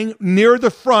thing near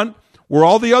the front where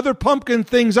all the other pumpkin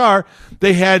things are,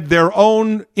 they had their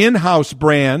own in-house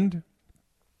brand,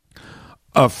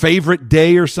 a favorite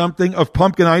day or something, of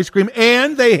pumpkin ice cream.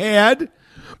 And they had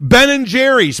Ben &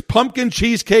 Jerry's pumpkin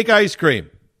cheesecake ice cream.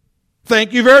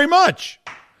 Thank you very much.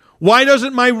 Why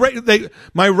doesn't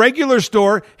my regular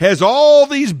store has all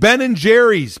these Ben and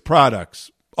Jerry's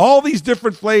products, all these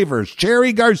different flavors,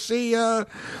 Cherry Garcia,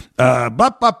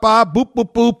 boop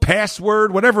boop boop,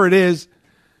 Password, whatever it is.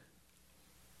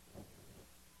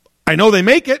 I know they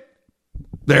make it.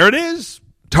 There it is.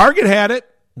 Target had it.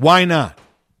 Why not?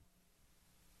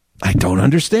 I don't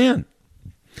understand.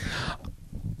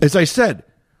 As I said,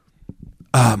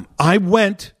 I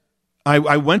went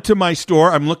to my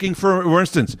store. I'm looking for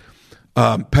instance,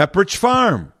 Pepperidge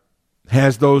Farm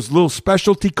has those little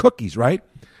specialty cookies, right?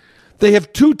 They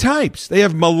have two types. They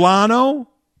have Milano,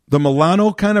 the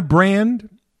Milano kind of brand,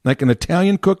 like an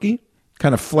Italian cookie,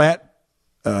 kind of flat,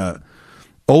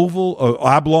 oval or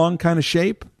oblong kind of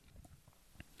shape.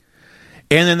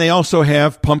 And then they also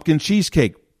have pumpkin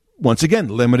cheesecake. Once again,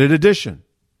 limited edition.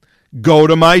 Go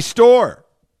to my store.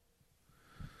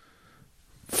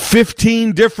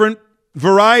 15 different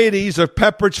varieties of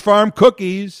Pepperidge Farm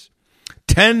cookies,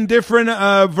 10 different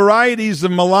varieties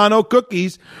of Milano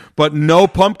cookies, but no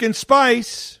pumpkin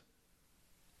spice.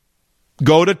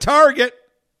 Go to Target.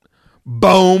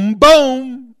 Boom,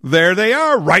 boom. There they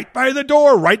are, right by the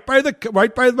door,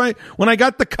 when I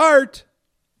got the cart.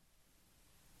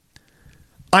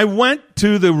 I went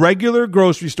to the regular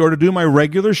grocery store to do my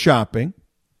regular shopping.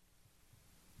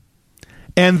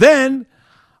 And then,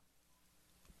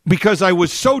 because I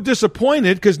was so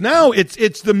disappointed, because now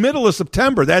it's the middle of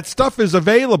September, that stuff is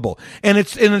available, and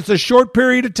it's a short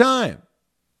period of time.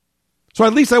 So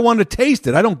at least I wanted to taste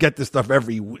it. I don't get this stuff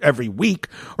every week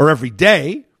or every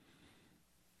day.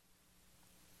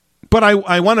 But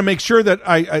I want to make sure that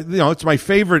it's my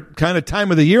favorite kind of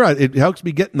time of the year. It helps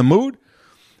me get in the mood.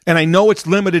 And I know it's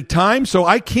limited time, so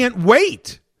I can't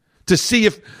wait to see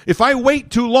if I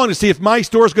wait too long to see if my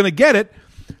store's going to get it,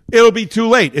 it'll be too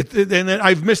late. And then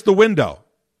I've missed the window.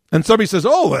 And somebody says,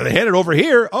 oh, they had it over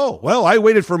here. Oh, well, I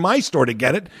waited for my store to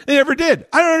get it. They never did.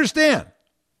 I don't understand.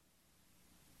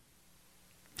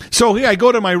 So here I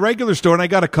go to my regular store, and I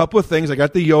got a couple of things. I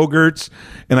got the yogurts,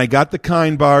 and I got the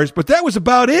Kind bars, but that was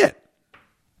about it.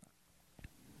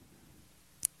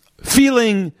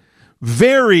 Feeling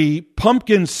very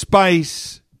pumpkin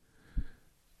spice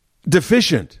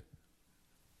deficient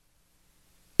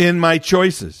in my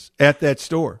choices at that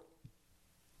store.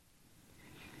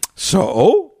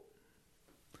 So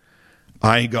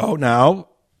I go now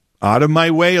out of my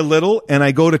way a little, and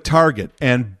I go to Target,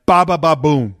 and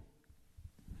boom.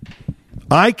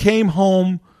 I came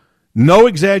home, no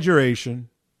exaggeration,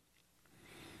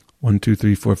 1, 2,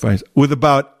 3, 4, 5, with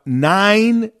about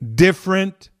 9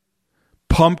 different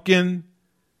pumpkin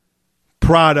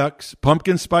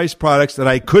spice products that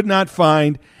I could not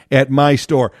find at my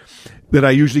store that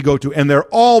I usually go to. And they're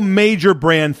all major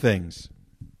brand things.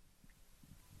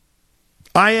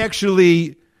 I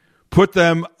actually put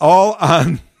them all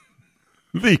on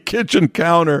the kitchen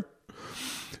counter.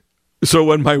 So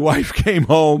when my wife came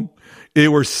home, they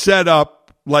were set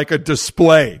up like a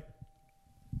display.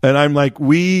 And I'm like,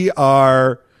 we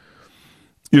have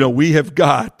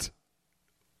got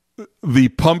the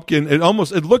pumpkin. It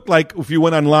looked like if you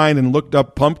went online and looked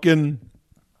up pumpkin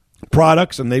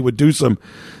products, and they would do some,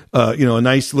 a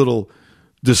nice little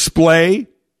display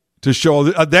to show.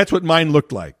 That's what mine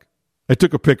looked like. I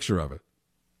took a picture of it.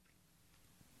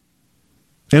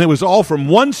 And it was all from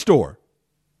one store.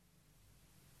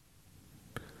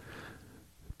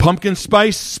 Pumpkin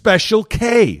Spice Special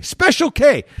K. Special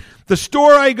K. The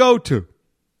store I go to.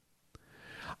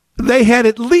 They had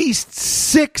at least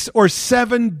 6 or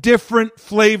 7 different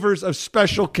flavors of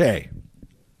Special K.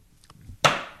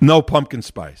 No pumpkin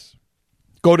spice.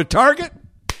 Go to Target.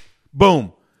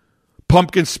 Boom.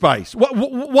 Pumpkin spice.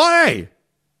 Why?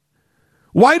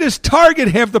 Why does Target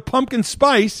have the pumpkin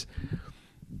spice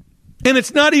and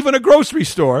it's not even a grocery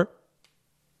store?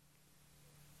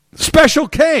 Special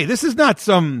K. This is not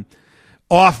some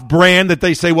off-brand that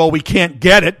they say, well, we can't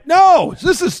get it. No,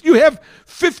 you have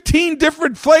 15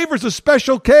 different flavors of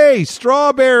Special K,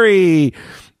 strawberry,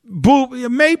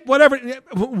 maple, whatever.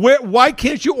 Why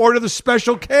can't you order the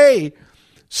Special K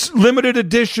limited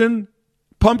edition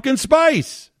pumpkin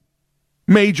spice?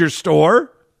 Major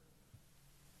store.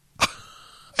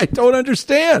 I don't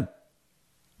understand.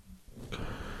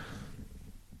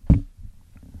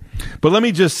 But let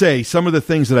me just say some of the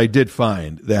things that I did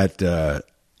find that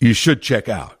you should check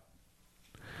out.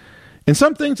 And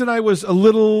some things that I was a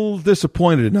little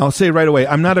disappointed in. I'll say right away,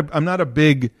 I'm not a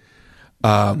big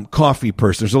coffee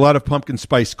person. There's a lot of pumpkin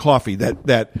spice coffee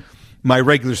that my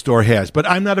regular store has, but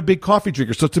I'm not a big coffee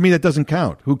drinker, so to me that doesn't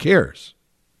count. Who cares?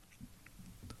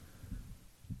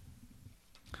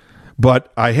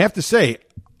 But I have to say,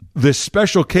 this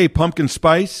Special K pumpkin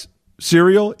spice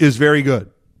cereal is very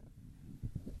good.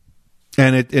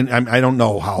 And I don't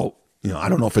know how, I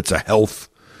don't know if it's a health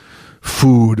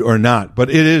food or not, but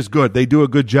it is good. They do a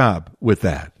good job with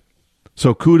that.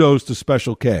 So kudos to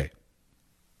Special K.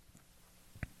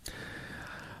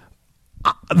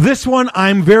 This one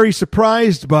I'm very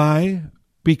surprised by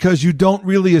because you don't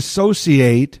really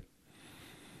associate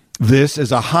this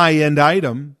as a high-end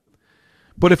item.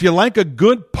 But if you like a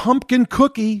good pumpkin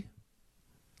cookie,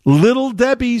 Little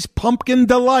Debbie's Pumpkin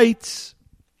Delights,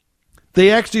 they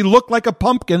actually look like a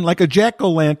pumpkin, like a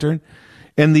jack-o'-lantern,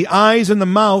 and the eyes and the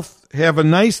mouth have a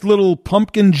nice little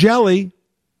pumpkin jelly.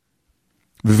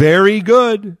 Very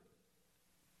good.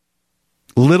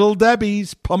 Little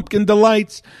Debbie's Pumpkin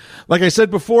Delights. Like I said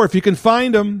before, if you can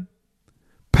find them,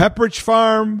 Pepperidge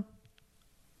Farm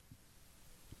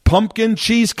pumpkin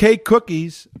cheesecake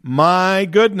cookies. My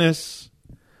goodness.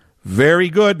 Very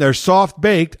good. They're soft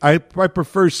baked. I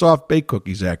prefer soft baked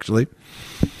cookies, actually.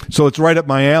 So it's right up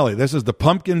my alley. This is the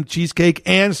pumpkin cheesecake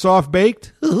and soft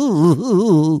baked.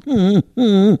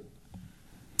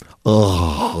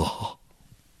 Oh.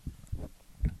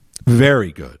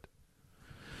 Very good.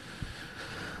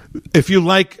 If you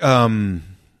like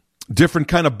different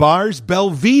kind of bars,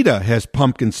 Belvita has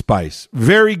pumpkin spice.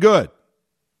 Very good.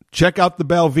 Check out the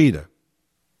Belvita.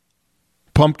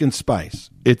 Pumpkin spice.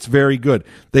 It's very good.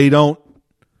 They don't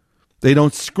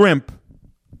scrimp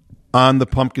on the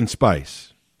pumpkin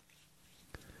spice.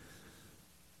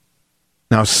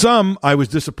 Now, some I was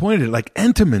disappointed. Like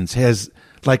Entenmann's has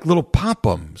like little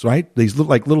pop-ums, right? These look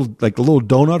like little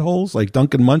donut holes, like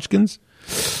Dunkin' Munchkins.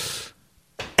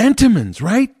 Entenmann's,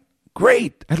 right?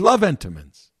 Great. I love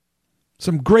Entenmann's.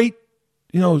 Some great,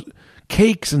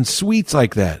 cakes and sweets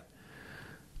like that.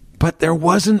 But there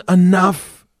wasn't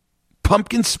enough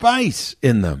pumpkin spice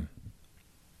in them.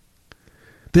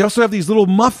 They also have these little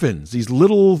muffins, these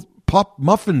little pop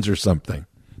muffins or something.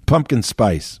 Pumpkin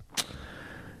spice.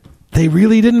 They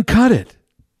really didn't cut it.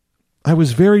 I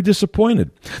was very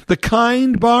disappointed. The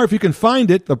Kind bar, if you can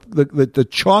find it, the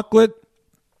chocolate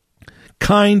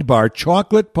Kind bar,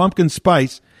 chocolate pumpkin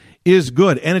spice, is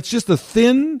good. And it's just a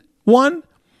thin one,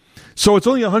 so it's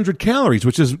only 100 calories,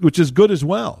 which is good as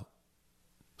well.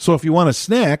 So if you want a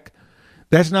snack,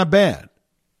 that's not bad.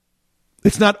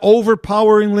 It's not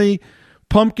overpoweringly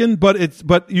pumpkin,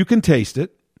 but you can taste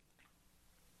it.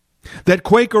 That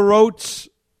Quaker Oats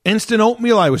instant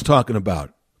oatmeal I was talking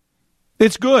about,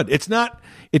 it's good. It's not.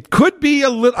 It could be a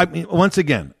little. I mean, once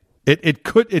again, it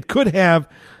could have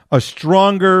a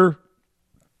stronger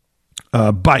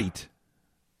bite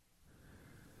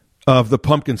of the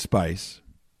pumpkin spice,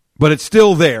 but it's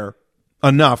still there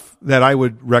enough that I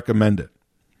would recommend it.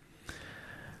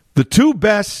 The two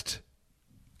best,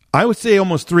 I would say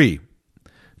almost three,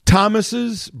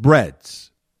 Thomas's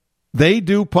breads. They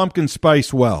do pumpkin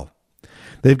spice well.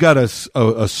 They've got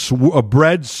a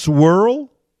bread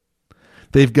swirl.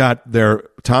 They've got their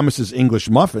Thomas's English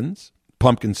muffins,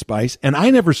 pumpkin spice, and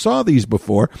I never saw these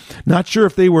before. Not sure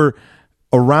if they were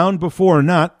around before or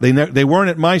not. They weren't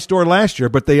at my store last year,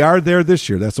 but they are there this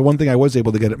year. That's the one thing I was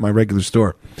able to get at my regular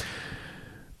store.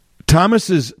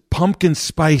 Thomas's pumpkin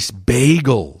spice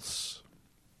bagels.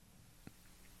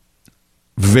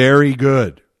 Very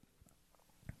good.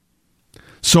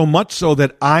 So much so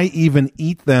that I even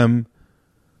eat them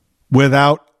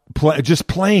without just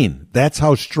plain. That's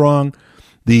how strong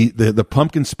the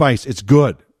pumpkin spice. It's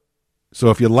good. So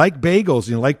if you like bagels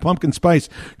and you like pumpkin spice,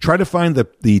 try to find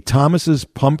the Thomas's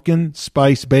pumpkin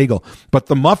spice bagel. But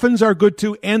the muffins are good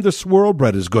too, and the swirl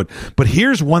bread is good. But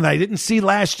here's one I didn't see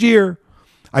last year.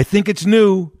 I think it's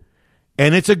new,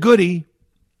 and it's a goodie,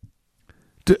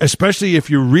 especially if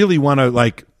you really want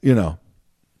to,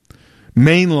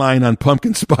 mainline on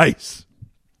pumpkin spice.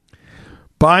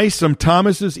 Buy some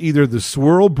Thomas's, either the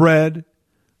swirl bread,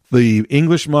 the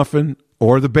English muffin,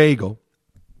 or the bagel,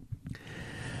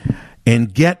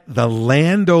 and get the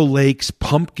Land O'Lakes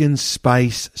pumpkin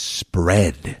spice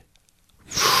spread.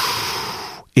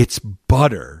 It's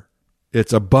butter.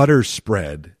 It's a butter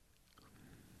spread,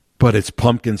 but it's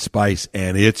pumpkin spice,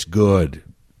 and it's good.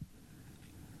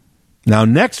 Now,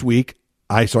 next week,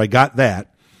 I got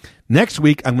that. Next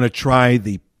week, I'm going to try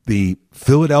the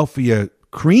Philadelphia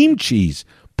cream cheese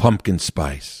pumpkin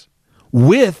spice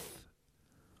with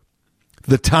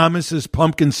the Thomas's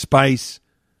pumpkin spice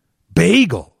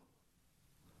bagel.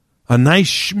 A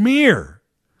nice smear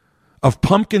of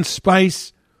pumpkin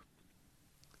spice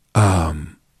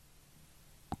cream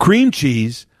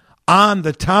cheese on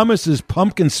the Thomas's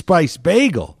pumpkin spice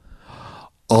bagel.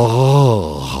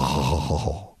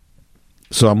 Oh.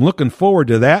 So I'm looking forward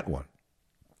to that one.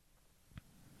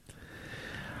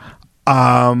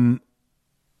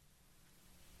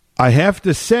 I have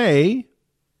to say,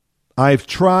 I've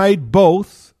tried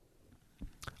both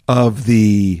of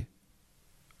the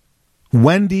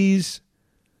Wendy's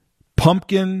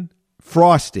Pumpkin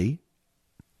Frosty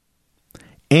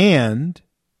and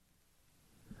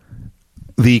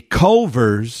the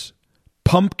Culver's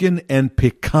Pumpkin and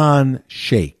Pecan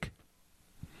Shake.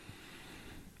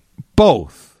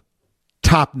 Both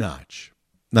top notch.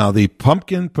 Now, the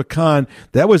pumpkin pecan,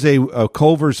 that was a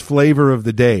Culver's flavor of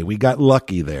the day. We got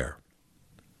lucky there.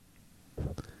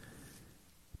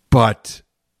 But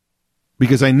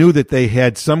because I knew that they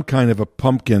had some kind of a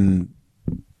pumpkin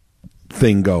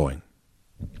thing going.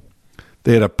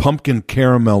 They had a pumpkin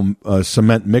caramel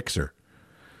cement mixer.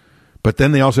 But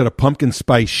then they also had a pumpkin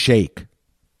spice shake.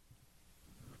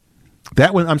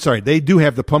 That one, I'm sorry, they do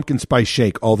have the pumpkin spice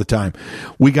shake all the time.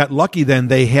 We got lucky then.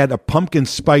 They had a pumpkin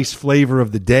spice flavor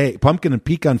of the day, pumpkin and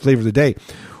pecan flavor of the day,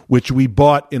 which we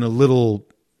bought in a little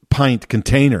pint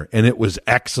container, and it was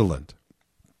excellent.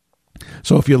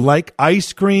 So if you like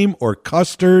ice cream or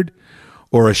custard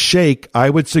or a shake, I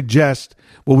would suggest,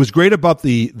 what was great about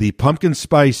the pumpkin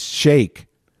spice shake,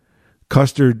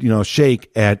 custard, shake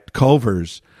at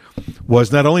Culver's,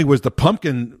 was not only was the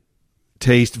pumpkin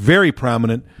taste very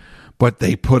prominent, but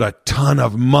they put a ton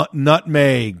of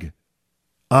nutmeg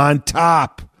on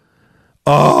top.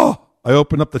 Oh, I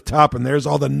open up the top and there's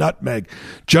all the nutmeg,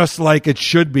 just like it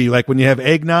should be. Like when you have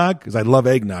eggnog, because I love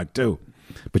eggnog too.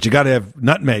 But you got to have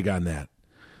nutmeg on that.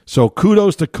 So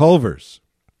kudos to Culver's.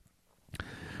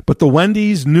 But the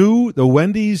Wendy's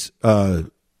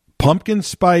pumpkin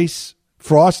spice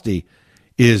Frosty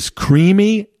is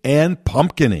creamy and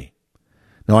pumpkin-y.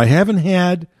 Now, I haven't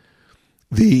had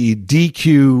the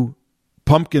DQ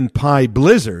pumpkin pie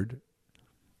blizzard,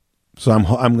 so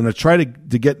I'm going to try to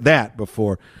get that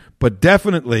before. But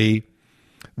definitely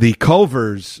the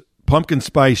Culver's pumpkin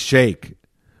spice shake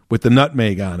with the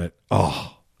nutmeg on it.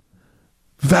 Oh,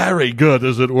 very good,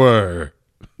 as it were.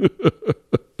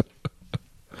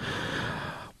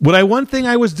 One thing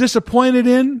I was disappointed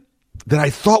in that I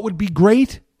thought would be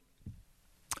great,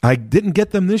 I didn't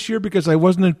get them this year because I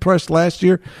wasn't impressed last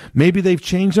year. Maybe they've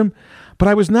changed them. But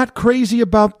I was not crazy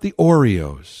about the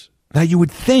Oreos. Now, you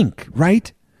would think,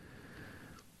 right?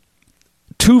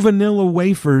 2 vanilla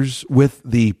wafers with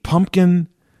the pumpkin,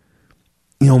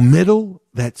 middle,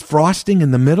 that's frosting in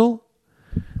the middle.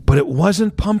 But it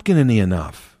wasn't pumpkin-y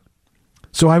enough.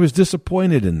 So I was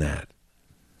disappointed in that.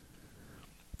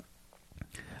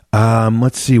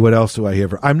 Let's see, what else do I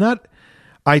have?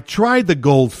 I tried the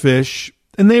goldfish,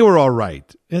 and they were all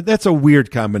right. That's a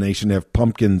weird combination to have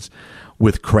pumpkins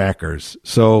with crackers.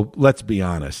 So let's be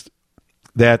honest.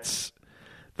 That's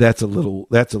a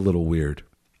little weird.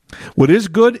 What is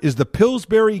good is the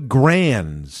Pillsbury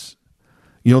Grands.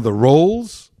 The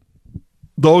rolls,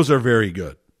 those are very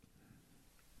good.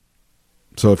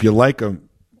 So if you like them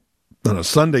on a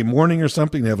Sunday morning or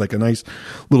something, they have like a nice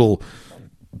little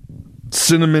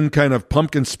cinnamon kind of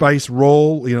pumpkin spice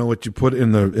roll, what you put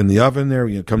in the oven there.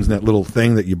 It comes in that little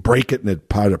thing that you break it and it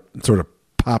sort of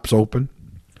pops open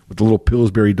with the little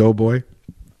Pillsbury Doughboy.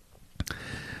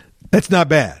 That's not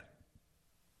bad.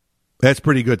 That's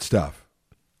pretty good stuff.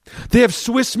 They have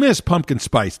Swiss Miss pumpkin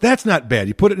spice. That's not bad.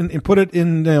 You put it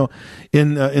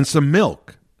in some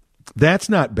milk. That's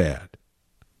not bad.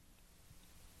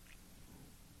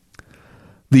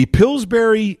 The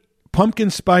Pillsbury pumpkin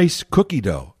spice cookie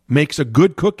dough makes a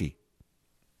good cookie.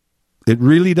 It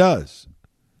really does.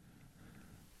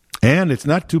 And it's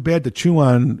not too bad to chew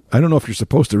on. I don't know if you're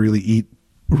supposed to really eat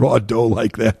raw dough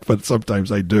like that, but sometimes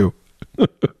I do.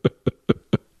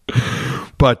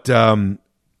 But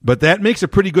that makes a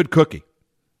pretty good cookie.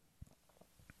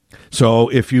 So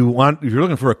if you're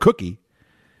looking for a cookie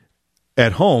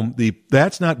at home,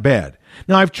 that's not bad.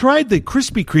 Now, I've tried the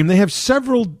Krispy Kreme. They have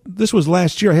several. This was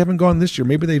last year. I haven't gone this year.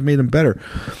 Maybe they've made them better.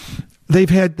 They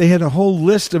had a whole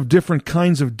list of different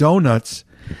kinds of donuts,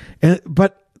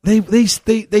 but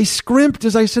they scrimped,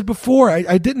 as I said before.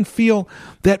 I didn't feel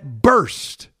that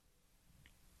burst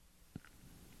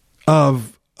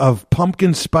of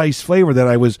pumpkin spice flavor that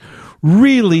I was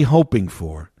really hoping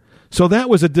for. So that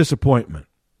was a disappointment.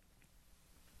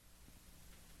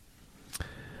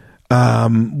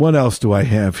 What else do I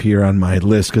have here on my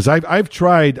list? Because I've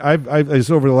tried. It's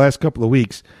over the last couple of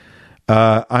weeks.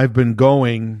 I've been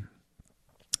going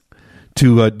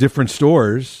to different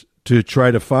stores to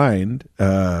try to find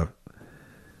the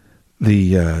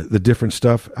different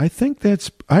stuff. I think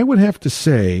I would have to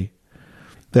say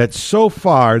that so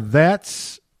far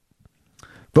those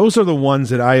are the ones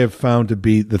that I have found to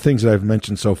be the things that I've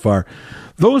mentioned so far.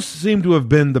 Those seem to have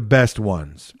been the best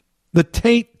ones. The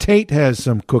Tate has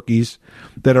some cookies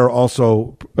that are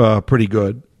also pretty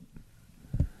good.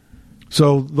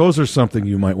 So those are something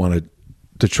you might want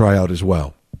to try out as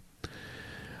well.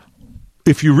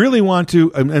 If you really want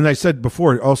to, and I said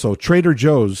before also, Trader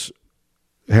Joe's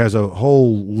has a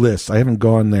whole list. I haven't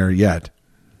gone there yet.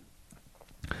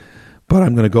 But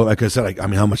I'm going to go, like I said,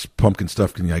 how much pumpkin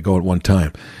stuff can I go at one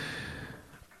time?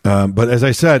 But as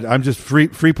I said, I'm just free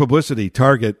publicity.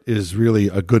 Target is really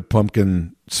a good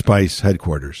pumpkin spice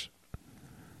headquarters.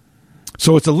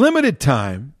 So it's a limited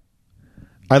time.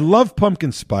 I love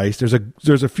pumpkin spice.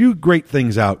 There's a few great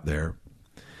things out there.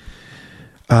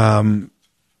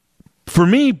 For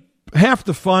me, half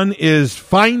the fun is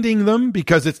finding them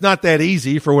because it's not that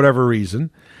easy for whatever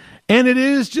reason. And it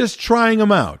is just trying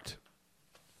them out.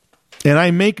 And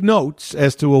I make notes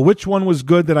as to which one was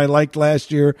good that I liked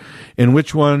last year and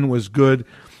which one was good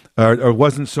or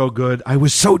wasn't so good. I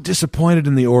was so disappointed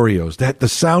in the Oreos. The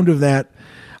sound of that,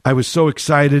 I was so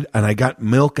excited, and I got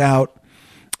milk out,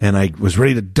 and I was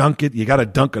ready to dunk it. You got to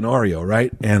dunk an Oreo,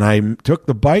 right? And I took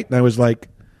the bite, and I was like,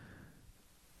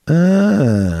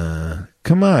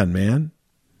 come on, man.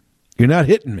 You're not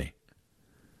hitting me.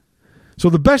 So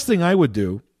the best thing I would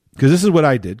do, because this is what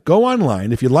I did, go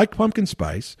online if you like pumpkin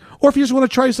spice, or if you just want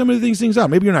to try some of these things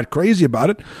out. Maybe you're not crazy about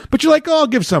it, but you're like, I'll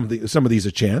give some of these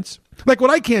a chance. Like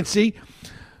what I can't see,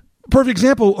 perfect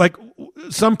example, like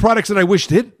some products that I wish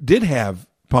did have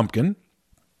pumpkin.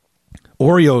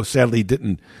 Oreo sadly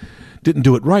didn't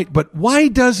do it right, but why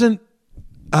doesn't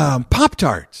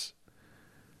Pop-Tarts?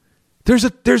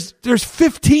 There's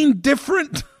 15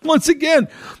 different, once again,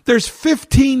 there's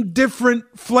 15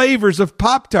 different flavors of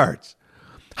Pop-Tarts.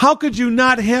 How could you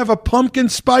not have a pumpkin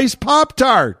spice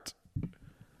Pop-Tart?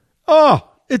 Oh,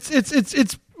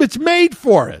 it's made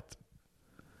for it.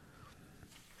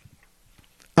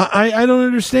 I don't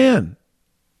understand.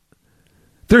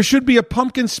 There should be a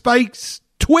pumpkin spice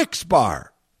Twix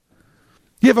bar.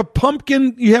 You have the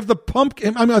pumpkin.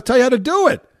 I'll tell you how to do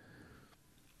it.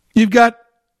 You've got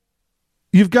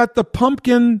the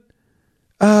pumpkin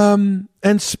and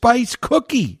spice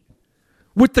cookie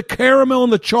with the caramel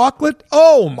and the chocolate.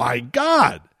 Oh my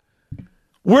God!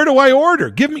 Where do I order?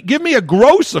 Give me a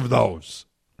gross of those.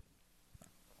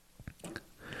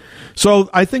 So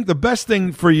I think the best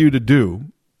thing for you to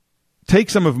do, take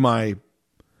some of my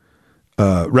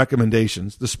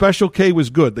recommendations. The Special K was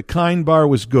good. The Kind Bar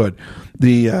was good.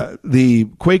 The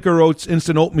Quaker Oats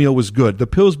Instant Oatmeal was good. The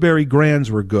Pillsbury Grands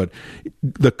were good.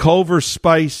 The Culver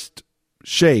Spiced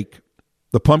Shake,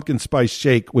 the Pumpkin Spice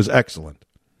Shake, was excellent.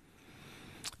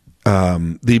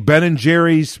 The Ben &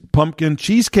 Jerry's Pumpkin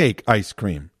Cheesecake Ice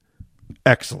Cream,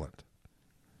 excellent.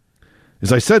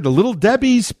 As I said, the Little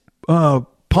Debbie's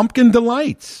Pumpkin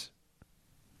Delights,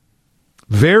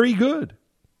 very good.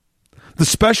 The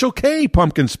Special K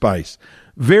Pumpkin Spice,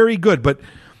 very good. But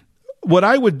what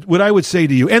I would say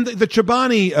to you, and the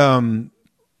Chobani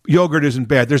yogurt isn't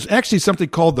bad. There's actually something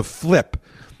called the Flip.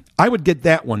 I would get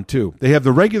that one too. They have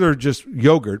the regular just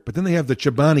yogurt, but then they have the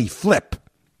Chobani Flip,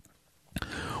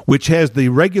 which has the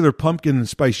regular pumpkin and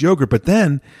spice yogurt, but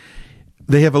then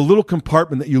they have a little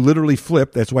compartment that you literally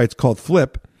flip. That's why it's called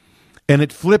Flip. And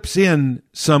it flips in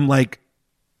some like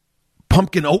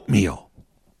pumpkin oatmeal.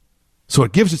 So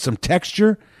it gives it some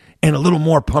texture and a little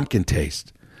more pumpkin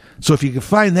taste. So if you can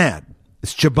find that,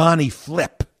 it's Chobani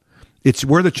Flip. It's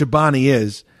where the Chobani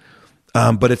is,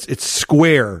 but it's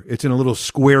square. It's in a little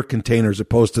square container as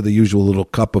opposed to the usual little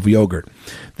cup of yogurt.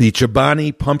 The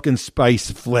Chobani Pumpkin Spice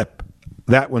Flip.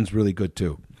 That one's really good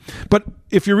too. But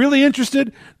if you're really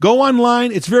interested, go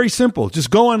online. It's very simple. Just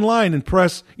go online and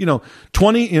press,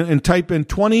 20 and type in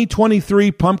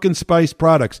 2023 pumpkin spice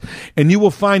products, and you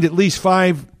will find at least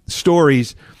 5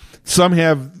 stories. Some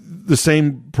have the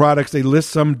same products they list.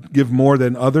 Some give more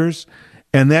than others,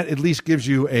 and that at least gives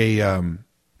you a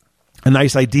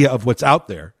nice idea of what's out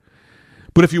there.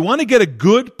 But if you want to get a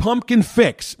good pumpkin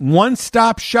fix,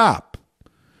 one-stop shop.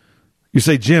 You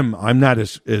say, Jim, I'm not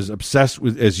as obsessed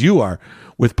as you are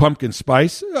with pumpkin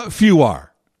spice. Few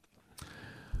are.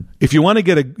 If you want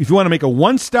to make a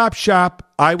one-stop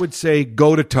shop, I would say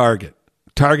go to Target.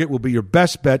 Target will be your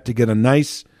best bet to get a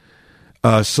nice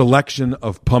selection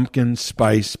of pumpkin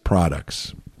spice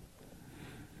products.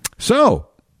 So,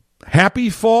 happy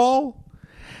fall,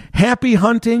 happy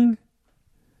hunting.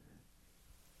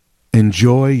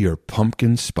 Enjoy your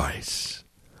pumpkin spice.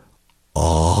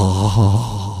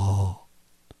 Oh.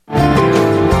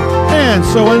 And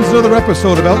so ends another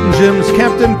episode of Elton Jim's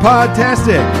Captain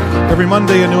Podtastic. Every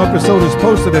Monday, a new episode is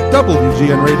posted at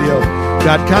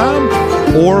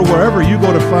WGNradio.com or wherever you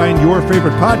go to find your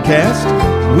favorite podcast.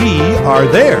 We are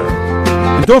there.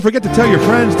 And don't forget to tell your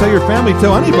friends, tell your family,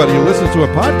 tell anybody who listens to a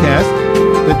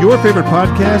podcast that your favorite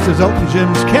podcast is Elton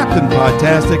Jim's Captain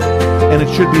Podtastic, and it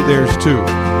should be theirs too.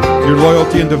 Your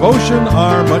loyalty and devotion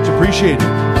are much appreciated.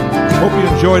 Hope you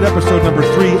enjoyed episode number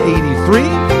 383.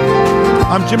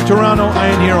 I'm Jim Turano. I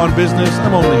am here on business.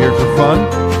 I'm only here for fun.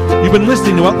 You've been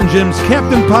listening to Elton Jim's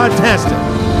Captain Podtastic.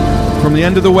 From the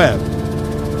end of the web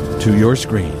to your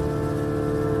screen.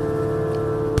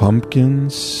 Pumpkin,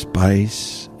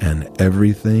 spice, and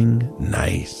everything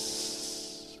nice.